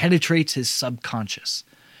penetrates his subconscious,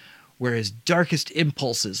 where his darkest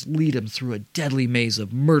impulses lead him through a deadly maze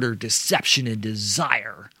of murder, deception, and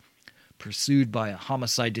desire. Pursued by a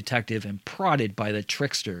homicide detective and prodded by the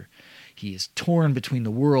trickster, he is torn between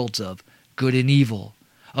the worlds of good and evil,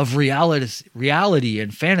 of reality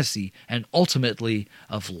and fantasy, and ultimately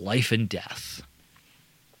of life and death.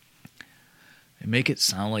 They make it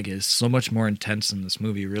sound like it's so much more intense than this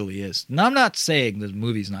movie really is. And I'm not saying the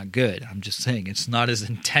movie's not good. I'm just saying it's not as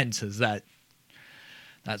intense as that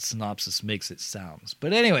synopsis makes it sound.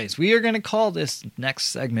 But anyways, we are going to call this next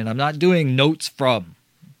segment, I'm not doing notes from,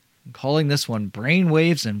 I'm calling this one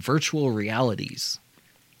Brainwaves and Virtual Realities.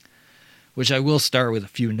 Which I will start with a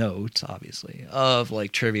few notes, obviously, of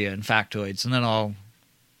trivia and factoids, and then I'll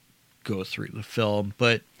go through the film.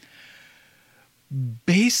 But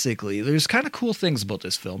basically, there's kind of cool things about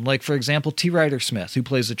this film. Like, for example, T. Ryder Smith, who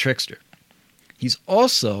plays the trickster.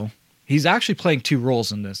 He's actually playing two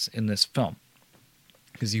roles in this film,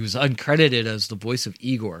 because he was uncredited as the voice of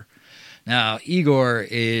Igor. Now, Igor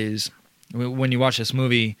is, when you watch this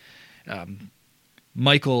movie,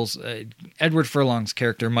 Edward Furlong's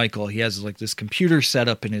character, Michael, he has like this computer set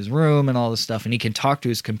up in his room and all this stuff, and he can talk to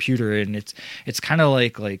his computer, and it's kind of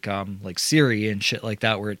like Siri and shit like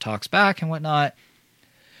that, where it talks back and whatnot.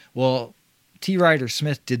 Well, T. Ryder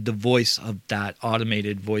Smith did the voice of that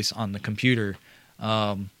automated voice on the computer.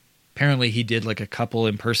 Apparently he did like a couple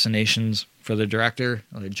impersonations for the director,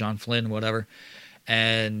 like John Flynn, whatever,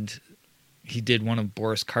 and he did one of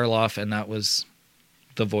Boris Karloff, and that was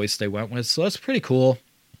the voice they went with. So that's pretty cool.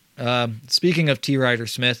 Speaking of T. Ryder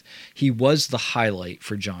Smith, he was the highlight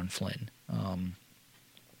for John Flynn.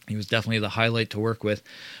 He was definitely the highlight to work with,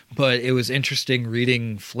 but it was interesting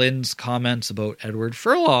reading Flynn's comments about Edward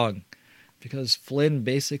Furlong, because Flynn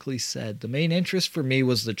basically said, the main interest for me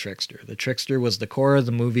was the trickster. The trickster was the core of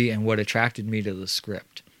the movie and what attracted me to the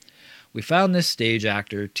script. We found this stage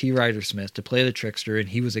actor, T. Ryder Smith, to play the trickster, and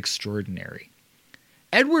he was extraordinary.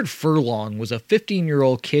 Edward Furlong was a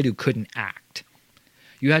 15-year-old kid who couldn't act.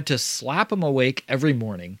 You had to slap him awake every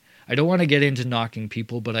morning. I don't want to get into knocking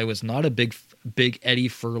people, but I was not a big Eddie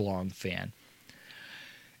Furlong fan.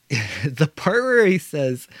 The part where he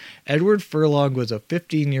says Edward Furlong was a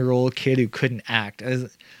 15-year-old kid who couldn't act,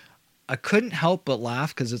 I couldn't help but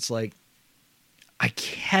laugh, because it's like, I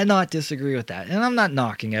cannot disagree with that. And I'm not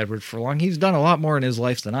knocking Edward Furlong. He's done a lot more in his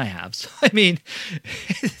life than I have. So, I mean,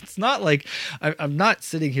 it's not like I'm not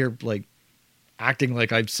sitting here like acting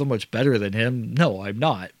like I'm so much better than him. No, I'm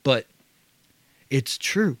not. But it's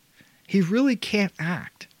true. He really can't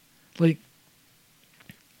act. Like,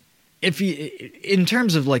 in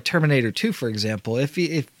terms of like Terminator 2, for example, if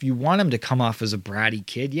you want him to come off as a bratty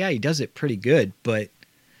kid, yeah, he does it pretty good, but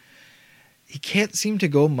he can't seem to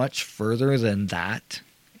go much further than that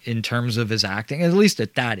in terms of his acting, at least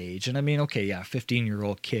at that age. And I mean, okay, yeah,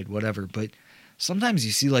 15-year-old kid, whatever, but sometimes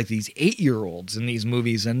you see like these 8-year-olds in these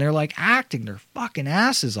movies, and they're like acting their fucking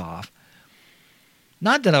asses off.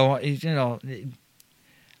 Not that I want,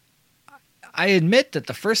 I admit that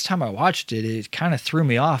the first time I watched it, it kind of threw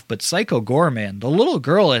me off, but Psycho Goreman, the little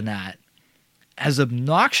girl in that, as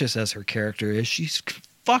obnoxious as her character is, she's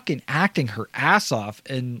fucking acting her ass off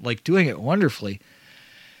and like doing it wonderfully.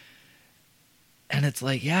 And it's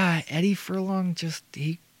like, yeah, Eddie Furlong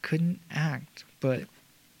he couldn't act, but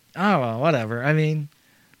oh well, whatever. I mean,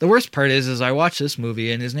 the worst part is I watched this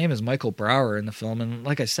movie and his name is Michael Brower in the film, and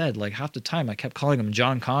like I said, like half the time I kept calling him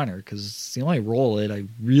John Connor because it's the only role that I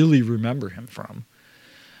really remember him from,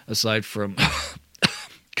 aside from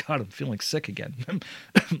God, I'm feeling sick again.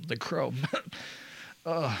 The Crow.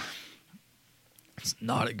 It's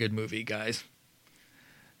not a good movie, guys.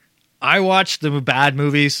 I watched the bad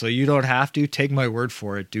movies, so you don't have to. Take my word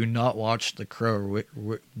for it. Do not watch The Crow or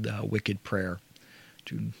Wicked Prayer.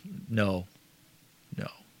 No.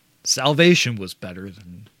 Salvation was better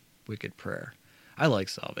than Wicked Prayer. I like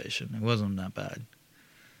Salvation. It wasn't that bad.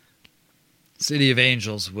 City of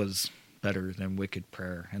Angels was better than Wicked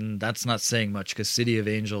Prayer. And that's not saying much, because City of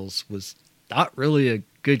Angels was not really a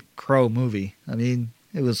good Crow movie. I mean,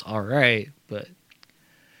 it was alright, but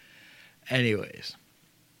anyways,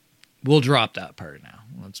 we'll drop that part now.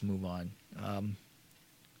 Let's move on.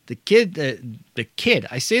 The kid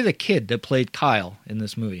that played Kyle in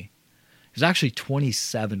this movie, he was actually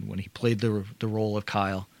 27 when he played the role of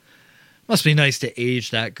Kyle. Must be nice to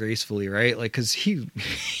age that gracefully, right? Like, because he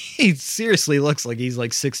seriously looks like he's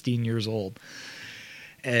like 16 years old,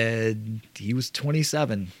 and he was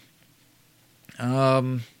 27.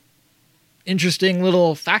 Interesting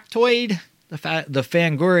little factoid. The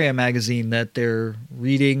Fangoria magazine that they're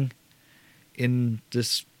reading in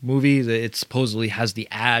this movie, that it supposedly has the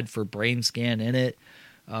ad for Brainscan in it,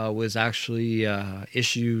 was actually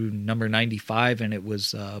issue number 95, and it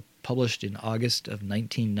was published in August of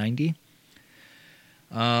 1990.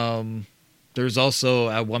 There's also,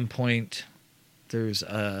 at one point, there's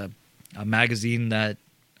a magazine that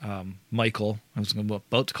Michael, I was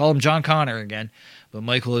about to call him John Connor again, but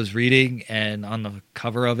Michael is reading, and on the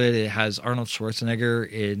cover of it, it has Arnold Schwarzenegger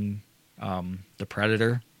in The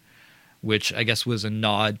Predator, which I guess was a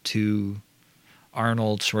nod to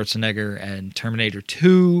Arnold Schwarzenegger and Terminator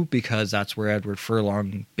 2, because that's where Edward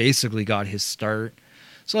Furlong basically got his start.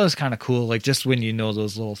 So that's kind of cool, like just when you know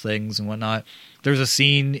those little things and whatnot. There's a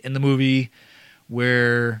scene in the movie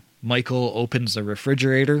where Michael opens the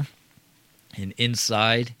refrigerator, and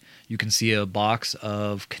inside you can see a box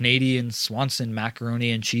of Canadian Swanson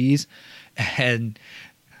macaroni and cheese, and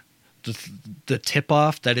the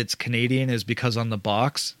tip-off that it's Canadian is because on the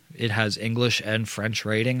box it has English and French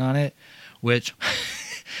writing on it, which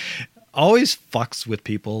always fucks with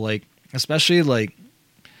people, like especially like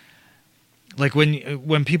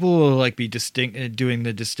when people will like be doing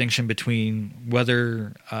the distinction between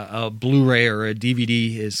whether a Blu-ray or a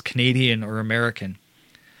DVD is Canadian or American.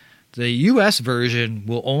 The US version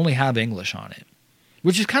will only have English on it,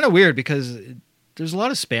 which is kind of weird because there's a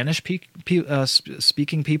lot of Spanish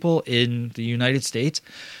speaking people in the United States.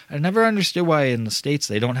 I never understood why in the States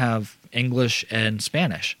they don't have English and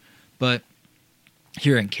Spanish. But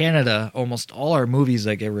here in Canada, almost all our movies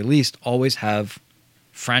that get released always have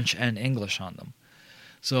French and English on them.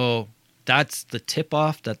 So that's the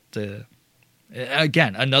tip-off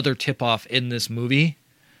again, another tip-off in this movie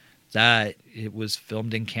that it was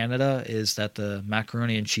filmed in Canada is that the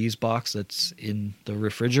macaroni and cheese box that's in the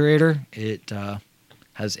refrigerator, it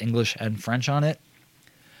has English and French on it.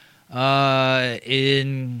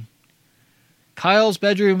 In Kyle's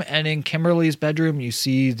bedroom and in Kimberly's bedroom, you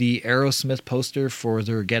see the Aerosmith poster for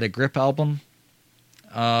their Get a Grip album.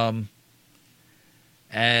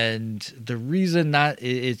 And the reason that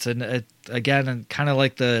it's again kind of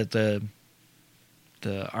like the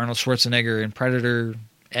Arnold Schwarzenegger in Predator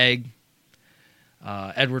egg.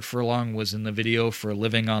 Edward Furlong was in the video for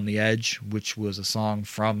Living on the Edge, which was a song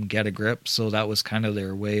from Get a Grip. So that was kind of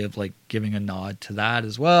their way of like giving a nod to that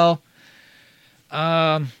as well.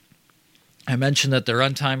 I mentioned that the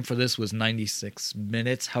runtime for this was 96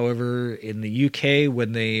 minutes. However, in the UK,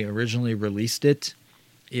 when they originally released it,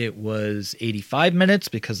 it was 85 minutes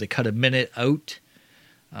because they cut a minute out.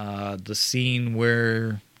 The scene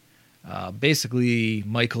where basically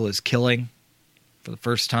Michael is killing for the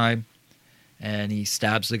first time and he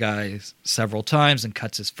stabs the guy several times and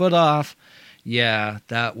cuts his foot off. Yeah,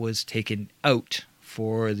 that was taken out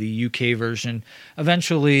for the UK version.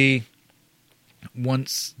 Eventually,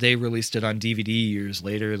 once they released it on DVD years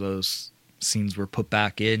later, those scenes were put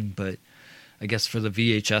back in, but I guess for the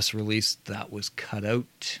VHS release, that was cut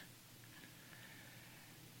out.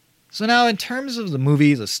 So now in terms of the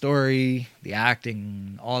movie, the story, the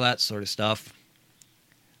acting, all that sort of stuff,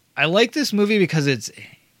 I like this movie because it's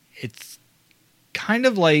kind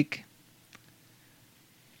of like,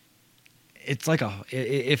 it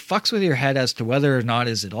fucks with your head as to whether or not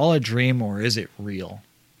is it all a dream or is it real,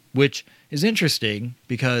 which is interesting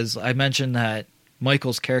because I mentioned that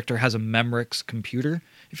Michael's character has a Memorex computer.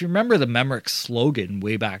 If you remember the Memorex slogan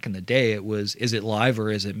way back in the day, it was, is it live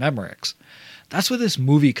or is it Memorex? That's what this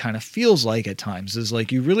movie kind of feels like at times, is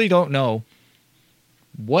like you really don't know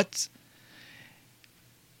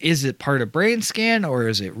is it part of brain scan or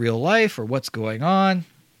is it real life or what's going on?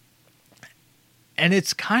 And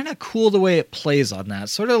it's kind of cool the way it plays on that.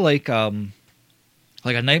 Sort of like a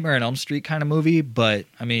Nightmare on Elm Street kind of movie, but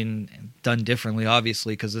I mean, done differently,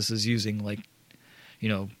 obviously, because this is using like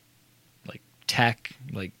tech,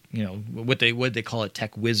 like, what they call it,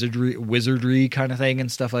 tech wizardry kind of thing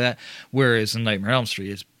and stuff like that. Whereas in Nightmare on Elm Street,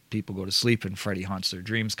 is people go to sleep and Freddy haunts their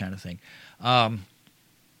dreams kind of thing.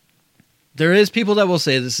 There is people that will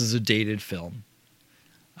say this is a dated film.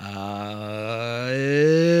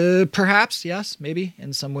 Perhaps, yes, maybe.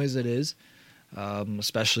 In some ways it is.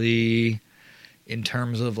 Especially in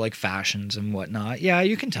terms of like fashions and whatnot. Yeah,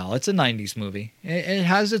 you can tell. It's a 90s movie. It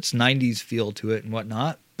has its 90s feel to it and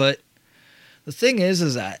whatnot. But the thing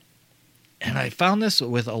is that, and I found this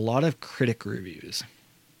with a lot of critic reviews,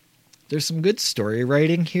 there's some good story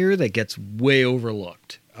writing here that gets way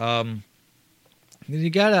overlooked. You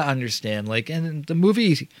gotta understand, like, and the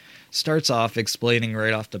movie starts off explaining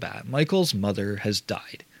right off the bat, Michael's mother has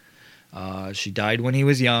died. She died when he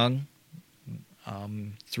was young,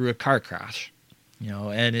 through a car crash,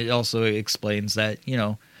 and it also explains that,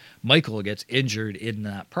 Michael gets injured in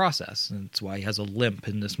that process, and that's why he has a limp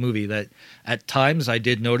in this movie that at times I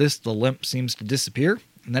did notice the limp seems to disappear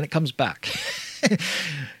and then it comes back.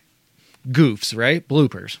 Goofs, right?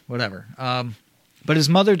 Bloopers, whatever. But his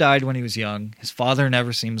mother died when he was young. His father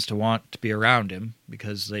never seems to want to be around him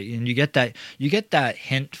because and you get that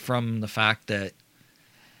hint from the fact that,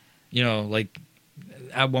 like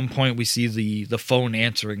at one point we see the phone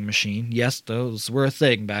answering machine. Yes, those were a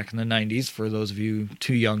thing back in the 90s for those of you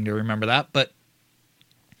too young to remember that.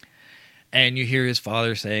 And you hear his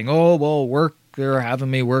father saying, "Oh, well, they're having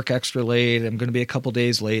me work extra late. I'm going to be a couple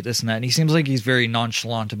days late, this and that." And he seems like he's very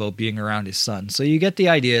nonchalant about being around his son. So you get the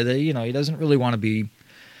idea that, he doesn't really want to be,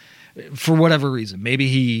 for whatever reason. Maybe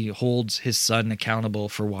he holds his son accountable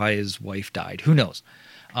for why his wife died. Who knows?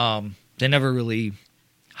 They never really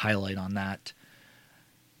highlight on that.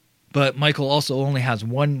 But Michael also only has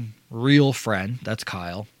one real friend. That's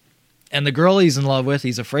Kyle. And the girl he's in love with,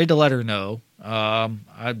 he's afraid to let her know.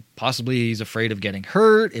 Possibly he's afraid of getting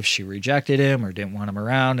hurt if she rejected him or didn't want him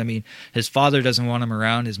around. I mean, his father doesn't want him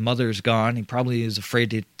around. His mother's gone. He probably is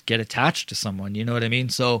afraid to get attached to someone. You know what I mean?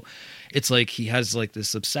 So it's like he has like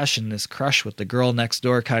this obsession, this crush with the girl next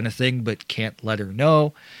door kind of thing, but can't let her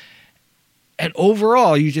know. And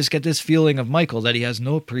overall, you just get this feeling of Michael that he has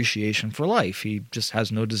no appreciation for life. He just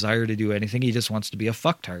has no desire to do anything. He just wants to be a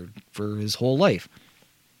fucktard for his whole life.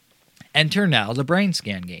 Enter now the brain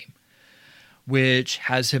scan game, which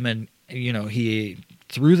has him in, you know, he,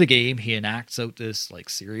 through the game, he enacts out this like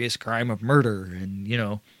serious crime of murder and, you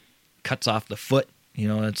know, cuts off the foot, you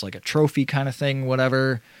know, it's like a trophy kind of thing,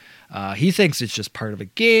 whatever. He thinks it's just part of a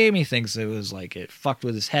game. He thinks it was like, it fucked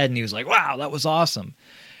with his head and he was like, wow, that was awesome.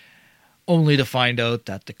 Only to find out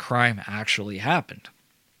that the crime actually happened.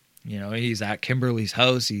 You know, he's at Kimberly's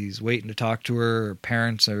house. He's waiting to talk to her. Her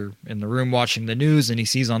parents are in the room watching the news, and he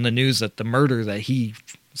sees on the news that the murder that he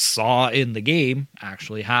saw in the game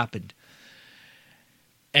actually happened.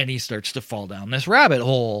 And he starts to fall down this rabbit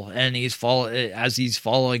hole. And as he's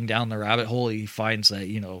following down the rabbit hole, he finds that,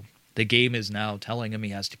 you know, the game is now telling him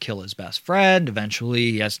he has to kill his best friend.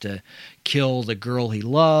 Eventually, he has to kill the girl he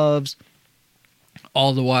loves.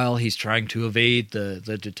 All the while, he's trying to evade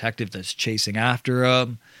the detective that's chasing after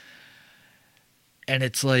him. And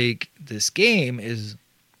it's like, this game is,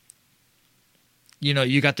 you know,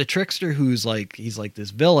 you got the trickster who's like, he's like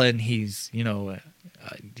this villain. He's, you know,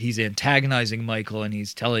 he's antagonizing Michael and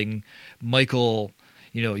he's telling Michael,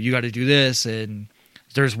 you know, you got to do this and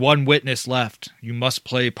there's one witness left. You must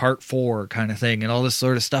play part 4 kind of thing and all this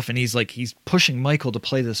sort of stuff. And he's like, he's pushing Michael to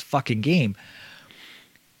play this fucking game.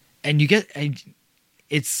 And you get,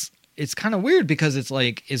 it's kind of weird because it's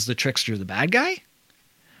like, is the trickster the bad guy?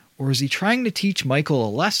 Or is he trying to teach Michael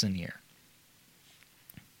a lesson here?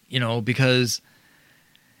 You know, because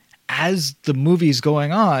as the movie's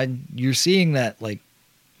going on, you're seeing that, like,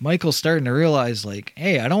 Michael's starting to realize, like,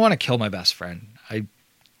 hey, I don't want to kill my best friend. I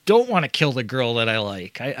don't want to kill the girl that I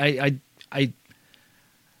like. I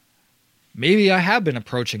maybe I have been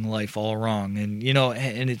approaching life all wrong. And, you know,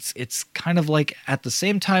 and it's kind of like at the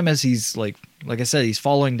same time as he's like I said, he's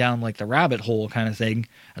falling down like the rabbit hole kind of thing.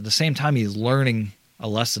 At the same time, he's learning a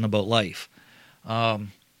lesson about life.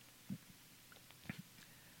 And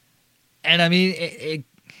I mean,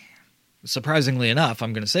 surprisingly enough,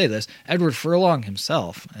 I'm going to say this, Edward Furlong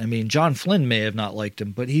himself, I mean, John Flynn may have not liked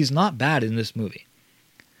him, but he's not bad in this movie.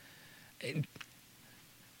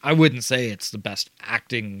 I wouldn't say it's the best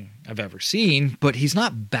acting I've ever seen, but he's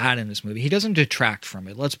not bad in this movie. He doesn't detract from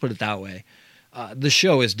it. Let's put it that way. The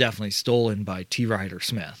show is definitely stolen by T. Ryder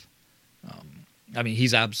Smith. I mean,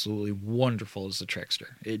 he's absolutely wonderful as the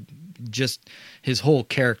trickster. It just, his whole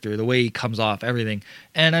character, the way he comes off, everything.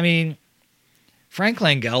 And I mean, Frank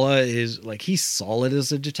Langella is like, he's solid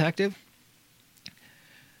as a detective.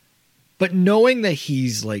 But knowing that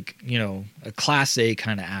he's like, you know, a class A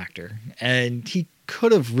kind of actor, and he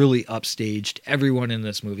could have really upstaged everyone in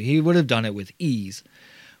this movie. He would have done it with ease.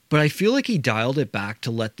 But I feel like he dialed it back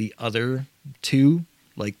to let the other two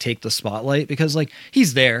like take the spotlight because like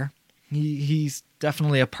he's there. He's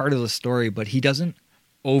definitely a part of the story, but he doesn't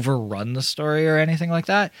overrun the story or anything like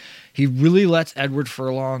that. He really lets Edward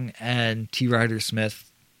Furlong and T. Ryder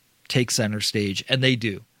Smith take center stage, and they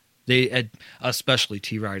do. They, especially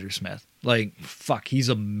T. Ryder Smith. Like, fuck, he's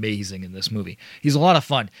amazing in this movie. He's a lot of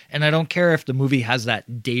fun, and I don't care if the movie has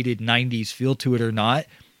that dated 90s feel to it or not.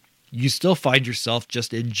 You still find yourself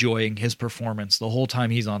just enjoying his performance the whole time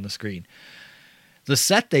he's on the screen. The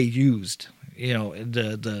set they used, you know,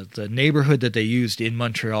 the neighborhood that they used in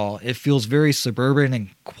Montreal, it feels very suburban and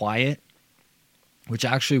quiet, which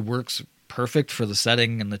actually works perfect for the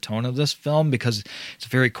setting and the tone of this film because it's a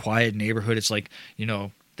very quiet neighborhood. It's like, you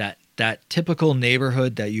know, that typical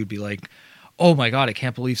neighborhood that you'd be like, oh my God, I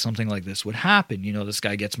can't believe something like this would happen. You know, this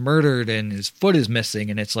guy gets murdered and his foot is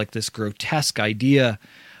missing, and it's like this grotesque idea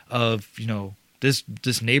of, you know,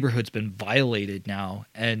 this neighborhood's been violated now,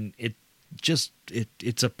 and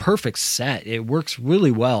it's a perfect set. It works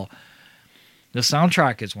really well. The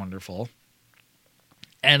soundtrack is wonderful.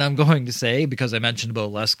 And I'm going to say, because I mentioned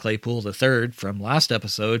about Les Claypool III from last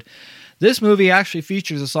episode, this movie actually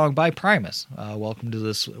features a song by Primus. Welcome to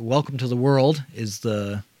this world is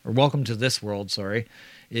the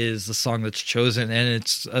song that's chosen, and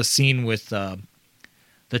it's a scene with the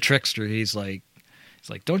trickster. He's like,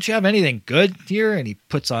 don't you have anything good here? And he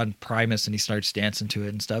puts on Primus and he starts dancing to it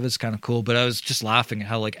and stuff. It's kind of cool. But I was just laughing at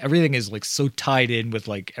how like everything is like so tied in with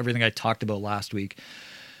like everything I talked about last week.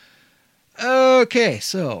 Okay,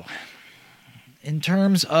 so in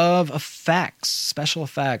terms of effects, special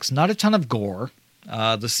effects, not a ton of gore.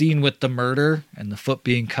 The scene with the murder and the foot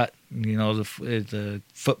being cut, the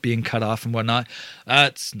foot being cut off and whatnot,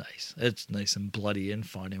 that's nice. It's nice and bloody and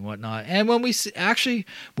fun and whatnot. And when we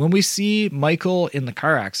see Michael in the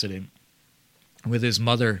car accident with his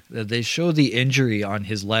mother, they show the injury on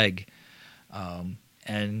his leg,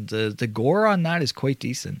 and the gore on that is quite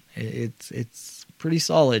decent. It's pretty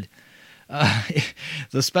solid.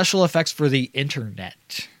 The special effects for the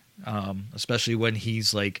internet, especially when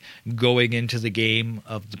he's like going into the game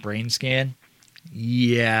of the brain scan,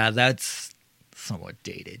 yeah, that's somewhat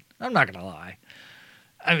dated. I'm not gonna lie.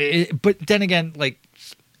 I mean, but then again, like,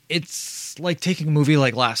 it's like taking a movie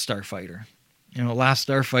like Last Starfighter. Last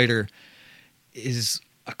Starfighter is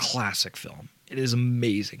a classic film. It is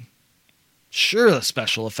amazing. Sure, the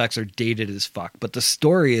special effects are dated as fuck, but the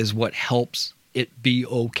story is what helps it be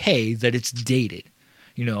okay that it's dated,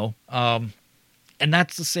 and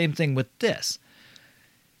that's the same thing with this.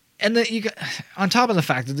 And on top of the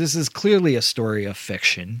fact that this is clearly a story of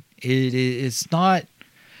fiction, it's not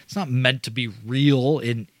meant to be real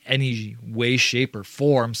in any way, shape, or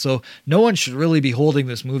form. So no one should really be holding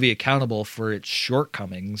this movie accountable for its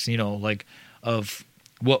shortcomings, like of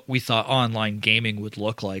what we thought online gaming would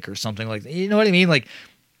look like or something like that. You know what I mean? Like,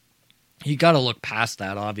 you got to look past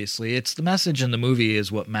that, obviously. It's the message in the movie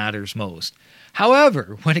is what matters most.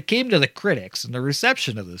 However, when it came to the critics and the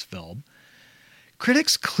reception of this film,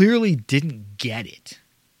 critics clearly didn't get it.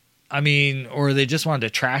 I mean, or they just wanted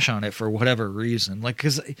to trash on it for whatever reason. Like,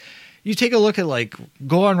 because you take a look at, like,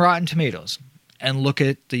 go on Rotten Tomatoes and look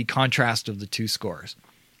at the contrast of the two scores.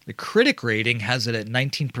 The critic rating has it at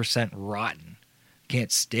 19% rotten.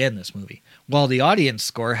 Can't stand this movie. While the audience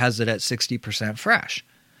score has it at 60% fresh.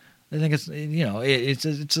 I think it's,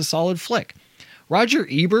 it's a solid flick. Roger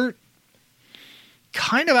Ebert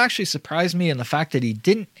kind of actually surprised me in the fact that he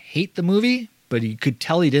didn't hate the movie, but he could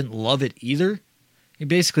tell he didn't love it either. He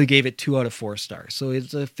basically gave it 2 out of 4 stars. So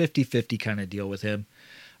it's a 50-50 kind of deal with him.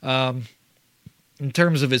 In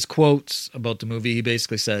terms of his quotes about the movie, he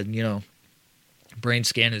basically said, Brain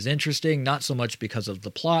Scan is interesting, not so much because of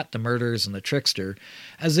the plot, the murders, and the trickster,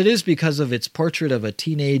 as it is because of its portrait of a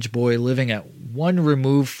teenage boy living at one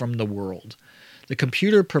remove from the world. The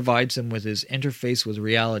computer provides him with his interface with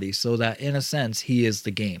reality, so that, in a sense, he is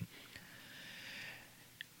the game.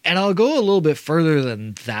 And I'll go a little bit further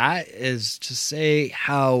than that, is to say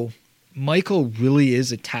how Michael really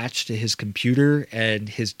is attached to his computer and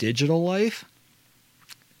his digital life.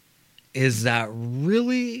 Is that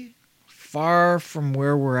really far from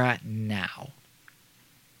where we're at now?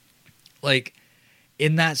 Like,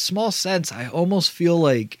 in that small sense, I almost feel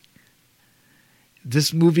like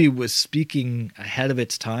this movie was speaking ahead of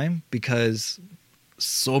its time, because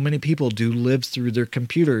so many people do live through their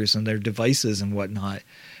computers and their devices and whatnot.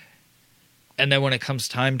 And then when it comes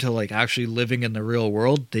time to like actually living in the real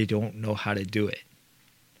world, they don't know how to do it.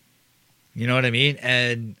 You know what I mean?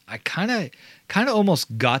 And I kind of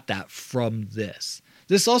almost got that from this.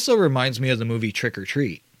 This also reminds me of the movie Trick or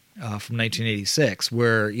Treat from 1986,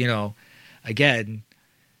 where, again,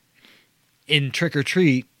 in Trick or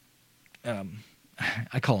Treat,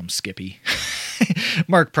 I call him Skippy,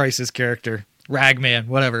 Mark Price's character, Ragman,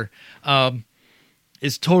 whatever,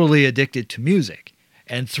 is totally addicted to music.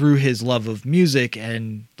 And through his love of music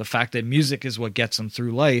and the fact that music is what gets him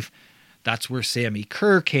through life, that's where Sammy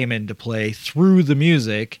Kerr came into play through the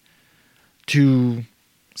music to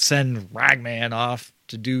send Ragman off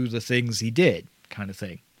to do the things he did, kind of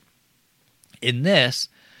thing. In this,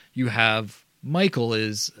 you have Michael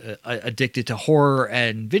is addicted to horror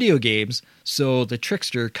and video games, so the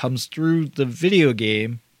trickster comes through the video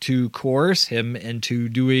game to coerce him into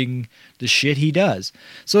doing the shit he does.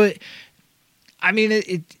 So, it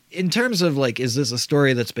in terms of like, is this a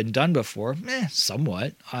story that's been done before?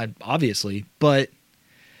 Somewhat, obviously. But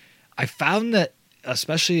I found that,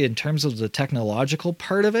 especially in terms of the technological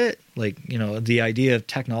part of it, like, the idea of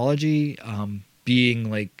technology being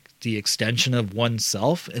like the extension of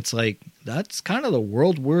oneself, it's like, that's kind of the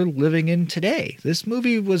world we're living in today. This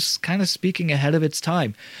movie was kind of speaking ahead of its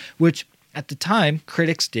time, which at the time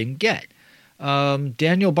critics didn't get.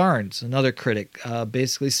 Daniel Barnes, another critic,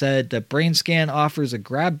 basically said that Brain Scan offers a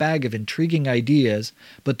grab bag of intriguing ideas,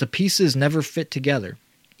 but the pieces never fit together.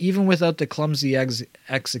 Even without the clumsy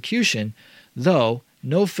execution, though,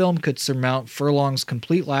 no film could surmount Furlong's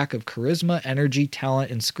complete lack of charisma, energy,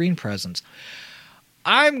 talent, and screen presence.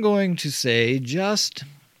 I'm going to say, just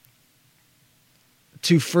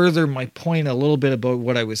to further my point a little bit about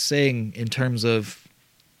what I was saying in terms of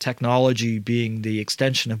technology being the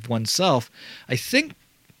extension of oneself, I think,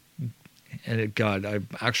 and God, I'm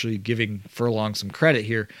actually giving Furlong some credit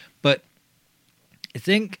here, but I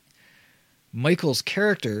think Michael's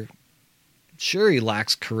character, sure, he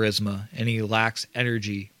lacks charisma and he lacks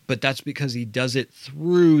energy, but that's because he does it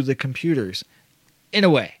through the computers, in a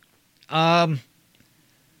way.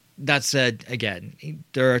 That said, again,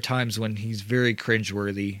 there are times when he's very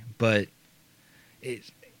cringeworthy, but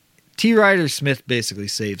T. Ryder Smith basically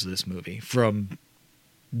saves this movie from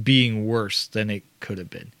being worse than it could have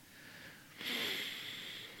been.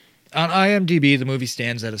 On IMDb, the movie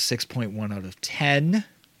stands at a 6.1 out of 10,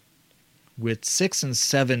 with 6 and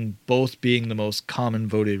 7 both being the most common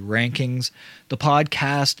voted rankings. The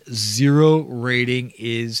podcast 0 rating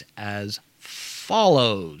is as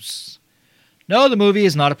follows. No, the movie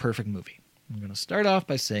is not a perfect movie. I'm going to start off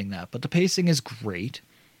by saying that, but the pacing is great.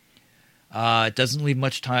 It doesn't leave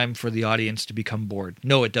much time for the audience to become bored.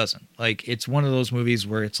 No, it doesn't. Like, it's one of those movies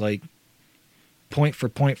where it's like point for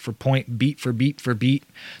point for point, beat for beat for beat.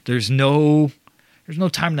 There's no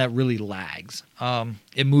time that really lags.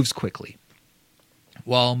 It moves quickly.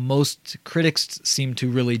 While most critics seem to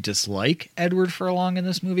really dislike Edward Furlong in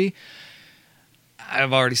this movie,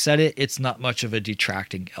 I've already said it, it's not much of a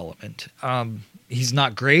detracting element. He's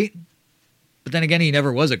not great, but then again, he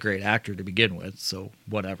never was a great actor to begin with, so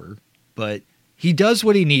whatever. But he does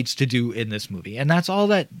what he needs to do in this movie, and that's all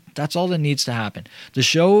that needs to happen. The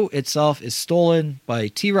show itself is stolen by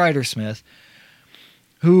T. Ryder Smith,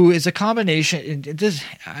 who is a combination.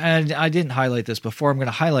 And I didn't highlight this before. I'm going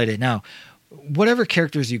to highlight it now. Whatever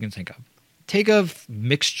characters you can think of. Take of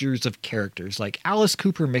mixtures of characters, like Alice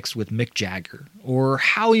Cooper mixed with Mick Jagger, or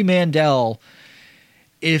Howie Mandel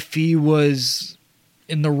if he was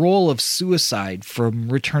in the role of Suicide from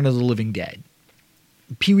Return of the Living Dead.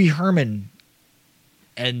 Pee Wee Herman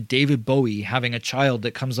and David Bowie having a child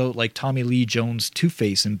that comes out like Tommy Lee Jones'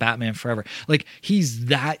 Two-Face in Batman Forever. Like, he's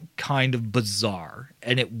that kind of bizarre,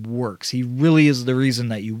 and it works. He really is the reason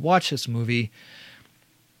that you watch this movie.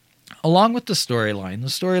 Along with the storyline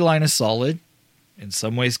is solid. In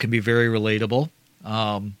some ways can be very relatable,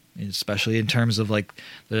 especially in terms of like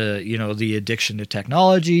the addiction to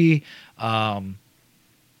technology,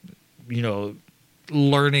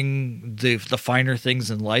 learning the finer things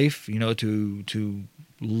in life, to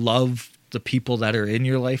love the people that are in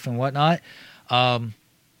your life and whatnot. And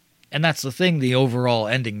that's the thing, the overall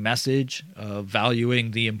ending message of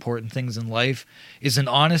valuing the important things in life is an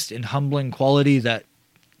honest and humbling quality that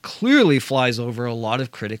clearly flies over a lot of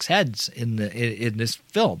critics' heads in this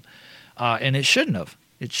film. And it shouldn't have.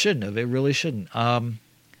 It really shouldn't.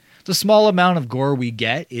 The small amount of gore we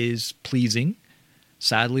get is pleasing.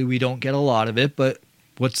 Sadly, we don't get a lot of it, but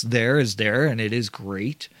what's there is there, and it is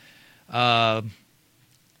great. During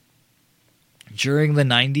the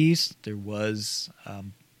 90s, there was...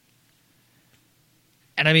 and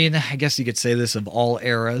I mean, I guess you could say this of all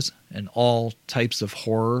eras and all types of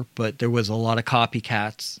horror, but there was a lot of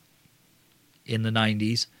copycats in the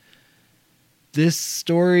 90s. This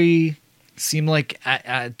story seemed like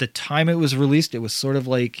at the time it was released, it was sort of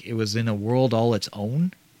like it was in a world all its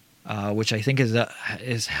own, which I think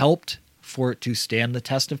has helped for it to stand the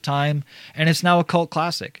test of time. And it's now a cult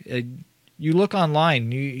classic. You look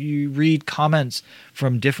online, you read comments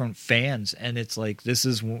from different fans, and it's like, this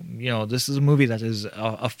is a movie that is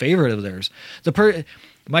a favorite of theirs.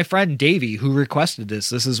 My friend Davey, who requested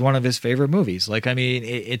this is one of his favorite movies. Like, I mean,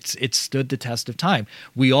 it stood the test of time.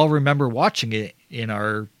 We all remember watching it in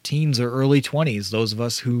our teens or early 20s, those of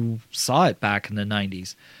us who saw it back in the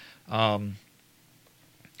 90s.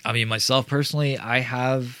 I mean, myself personally, I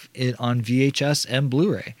have it on VHS and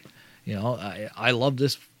Blu-ray. I love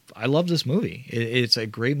this. I love this movie. It's a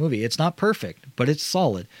great movie. It's not perfect, but it's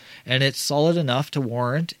solid. And it's solid enough to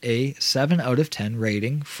warrant a 7 out of 10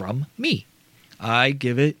 rating from me. I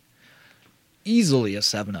give it easily a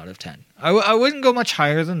 7 out of 10. I wouldn't go much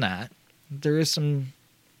higher than that. There's some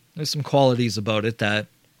qualities about it that,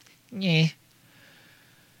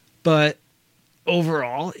 but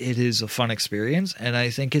overall, it is a fun experience, and I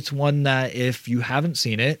think it's one that if you haven't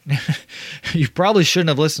seen it, you probably shouldn't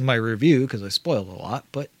have listened to my review because I spoiled a lot,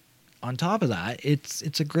 but on top of that,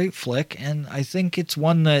 it's a great flick, and I think it's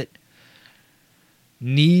one that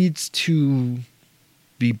needs to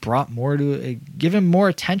be brought more to, given more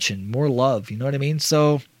attention, more love, you know what I mean?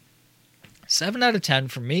 So, 7 out of 10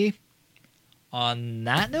 for me. On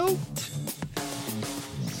that note,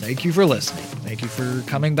 thank you for listening. Thank you for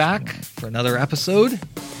coming back for another episode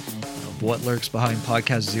of What Lurks Behind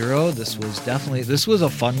Podcast Zero. This was a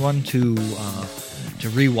fun one to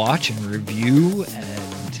rewatch and review and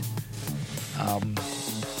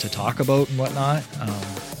to talk about and whatnot.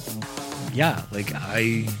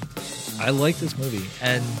 I like this movie,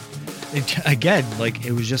 and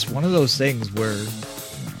it was just one of those things where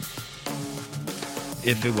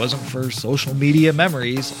if it wasn't for social media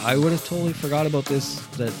memories, I would have totally forgot about this,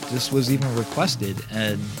 that this was even requested,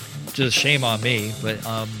 and just shame on me. But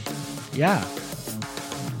yeah,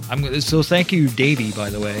 so thank you, Davey, by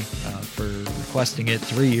the way, for requesting it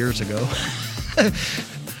 3 years ago.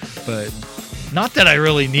 But not that I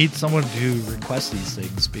really need someone to request these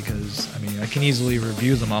things, because I mean I can easily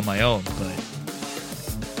review them on my own. But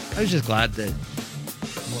I was just glad that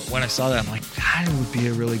when I saw that, I'm like, that would be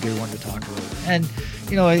a really good one to talk about. And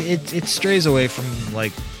you know, it strays away from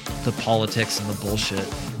like the politics and the bullshit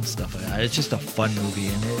and stuff like that. It's just a fun movie,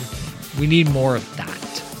 and we need more of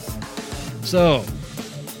that. So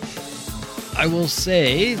I will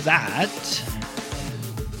say that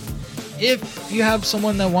if you have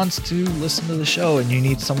someone that wants to listen to the show and you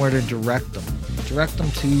need somewhere to direct them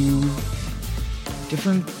to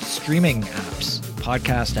different streaming apps,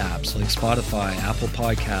 podcast apps like Spotify, Apple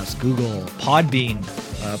Podcasts, Google, Podbean.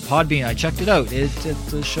 Podbean, I checked it out.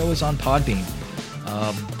 The show is on Podbean.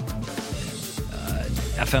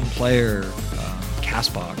 FM Player,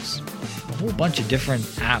 Castbox, a whole bunch of different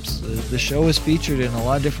apps. The show is featured in a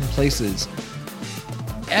lot of different places.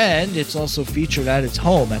 And it's also featured at its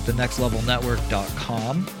home at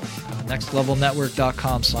thenextlevelnetwork.com.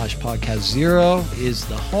 Nextlevelnetwork.com/podcast0 is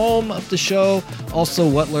the home of the show. Also,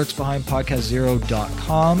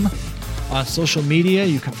 whatlurksbehindpodcast0.com. On social media,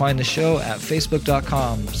 you can find the show at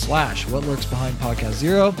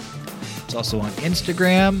facebook.com/whatlurksbehindpodcast0. It's also on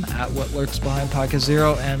Instagram at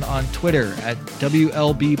whatlurksbehindpodcast0 and on Twitter at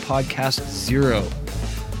WLBpodcast0.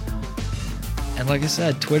 And like I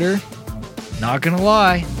said, Twitter, not gonna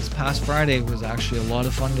lie, this past Friday was actually a lot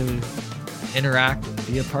of fun to interact and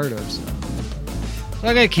be a part of, so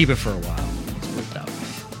I'm gonna keep it for a while. Let's put it that way.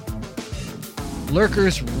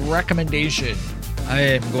 Lurker's recommendation. I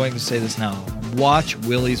am going to say this now. Watch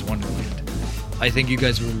Willy's Wonderland. I think you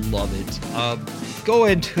guys will love it. Go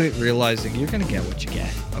into it realizing you're gonna get what you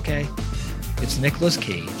get, okay? It's Nicolas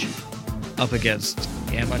Cage up against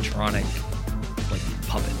animatronic like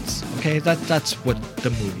puppets. Okay, that's what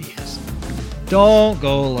the movie is. Don't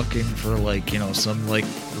go looking for like, you know, some like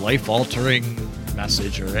life-altering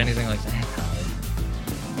message or anything like that.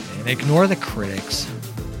 And ignore the critics.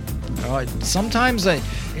 Sometimes I'm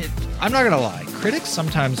not gonna lie, critics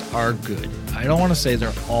sometimes are good. I don't want to say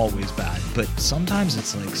they're always bad, but sometimes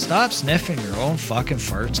it's like, stop sniffing your own fucking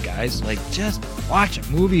farts, guys. Like, just watch a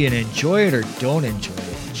movie and enjoy it or don't enjoy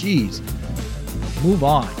it. Jeez. Move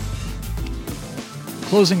on.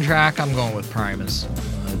 Closing track, I'm going with Primus.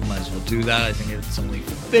 I might as well do that. I think it's only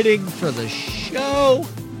fitting for the show.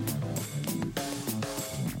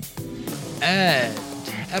 And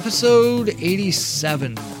episode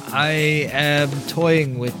 87. I am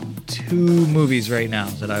toying with 2 movies right now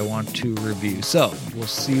that I want to review. So, we'll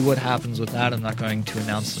see what happens with that. I'm not going to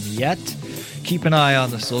announce them yet. Keep an eye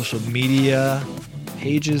on the social media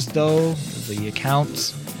pages, though, the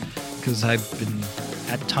accounts, because I've been,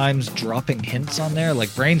 at times, dropping hints on there.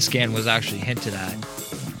 Like, Brain Scan was actually hinted at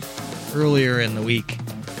earlier in the week.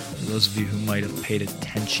 For those of you who might have paid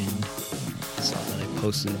attention, saw that I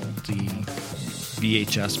posted the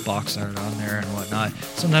VHS box art on there and whatnot.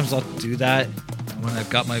 Sometimes I'll do that when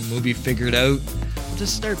I've got my movie figured out. I'll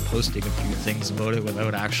just start posting a few things about it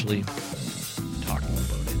without actually talking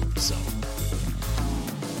about it. So,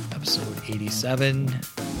 episode 87.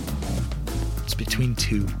 It's between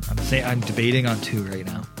 2. I'm debating on 2 right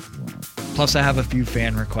now. Plus, I have a few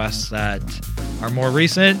fan requests that are more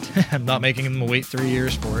recent. I'm not making them wait 3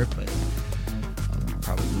 years for it, but I'll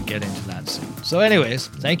probably get into that soon. So, anyways,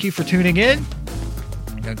 thank you for tuning in.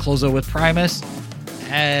 I'm going to close out with Primus.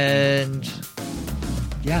 And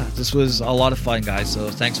yeah, this was a lot of fun, guys.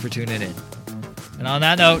 So thanks for tuning in. And on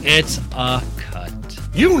that note, it's a cut.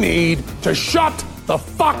 You need to shut the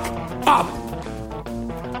fuck up.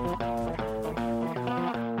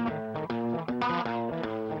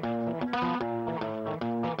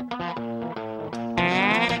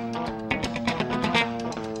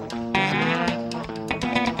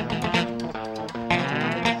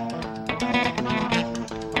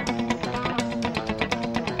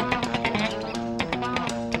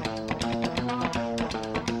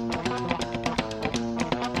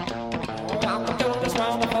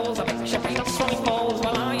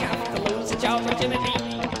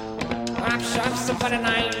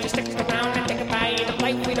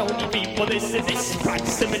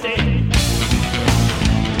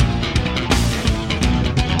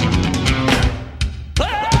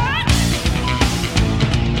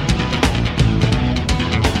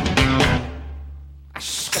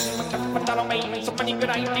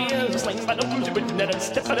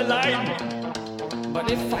 But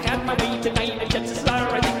if I had my way tonight, and just a slur,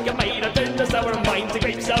 I think I might have turned the sour wine to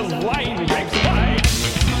grapes of wine, grapes of wine.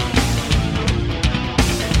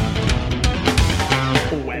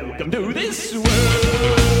 Welcome to this world.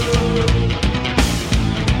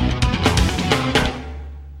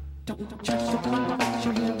 Don't judge the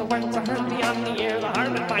tongue, the words are heard beyond the air. The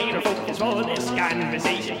heart and mind are focused for this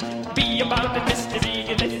conversation. Be about the mystery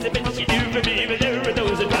and this dimension.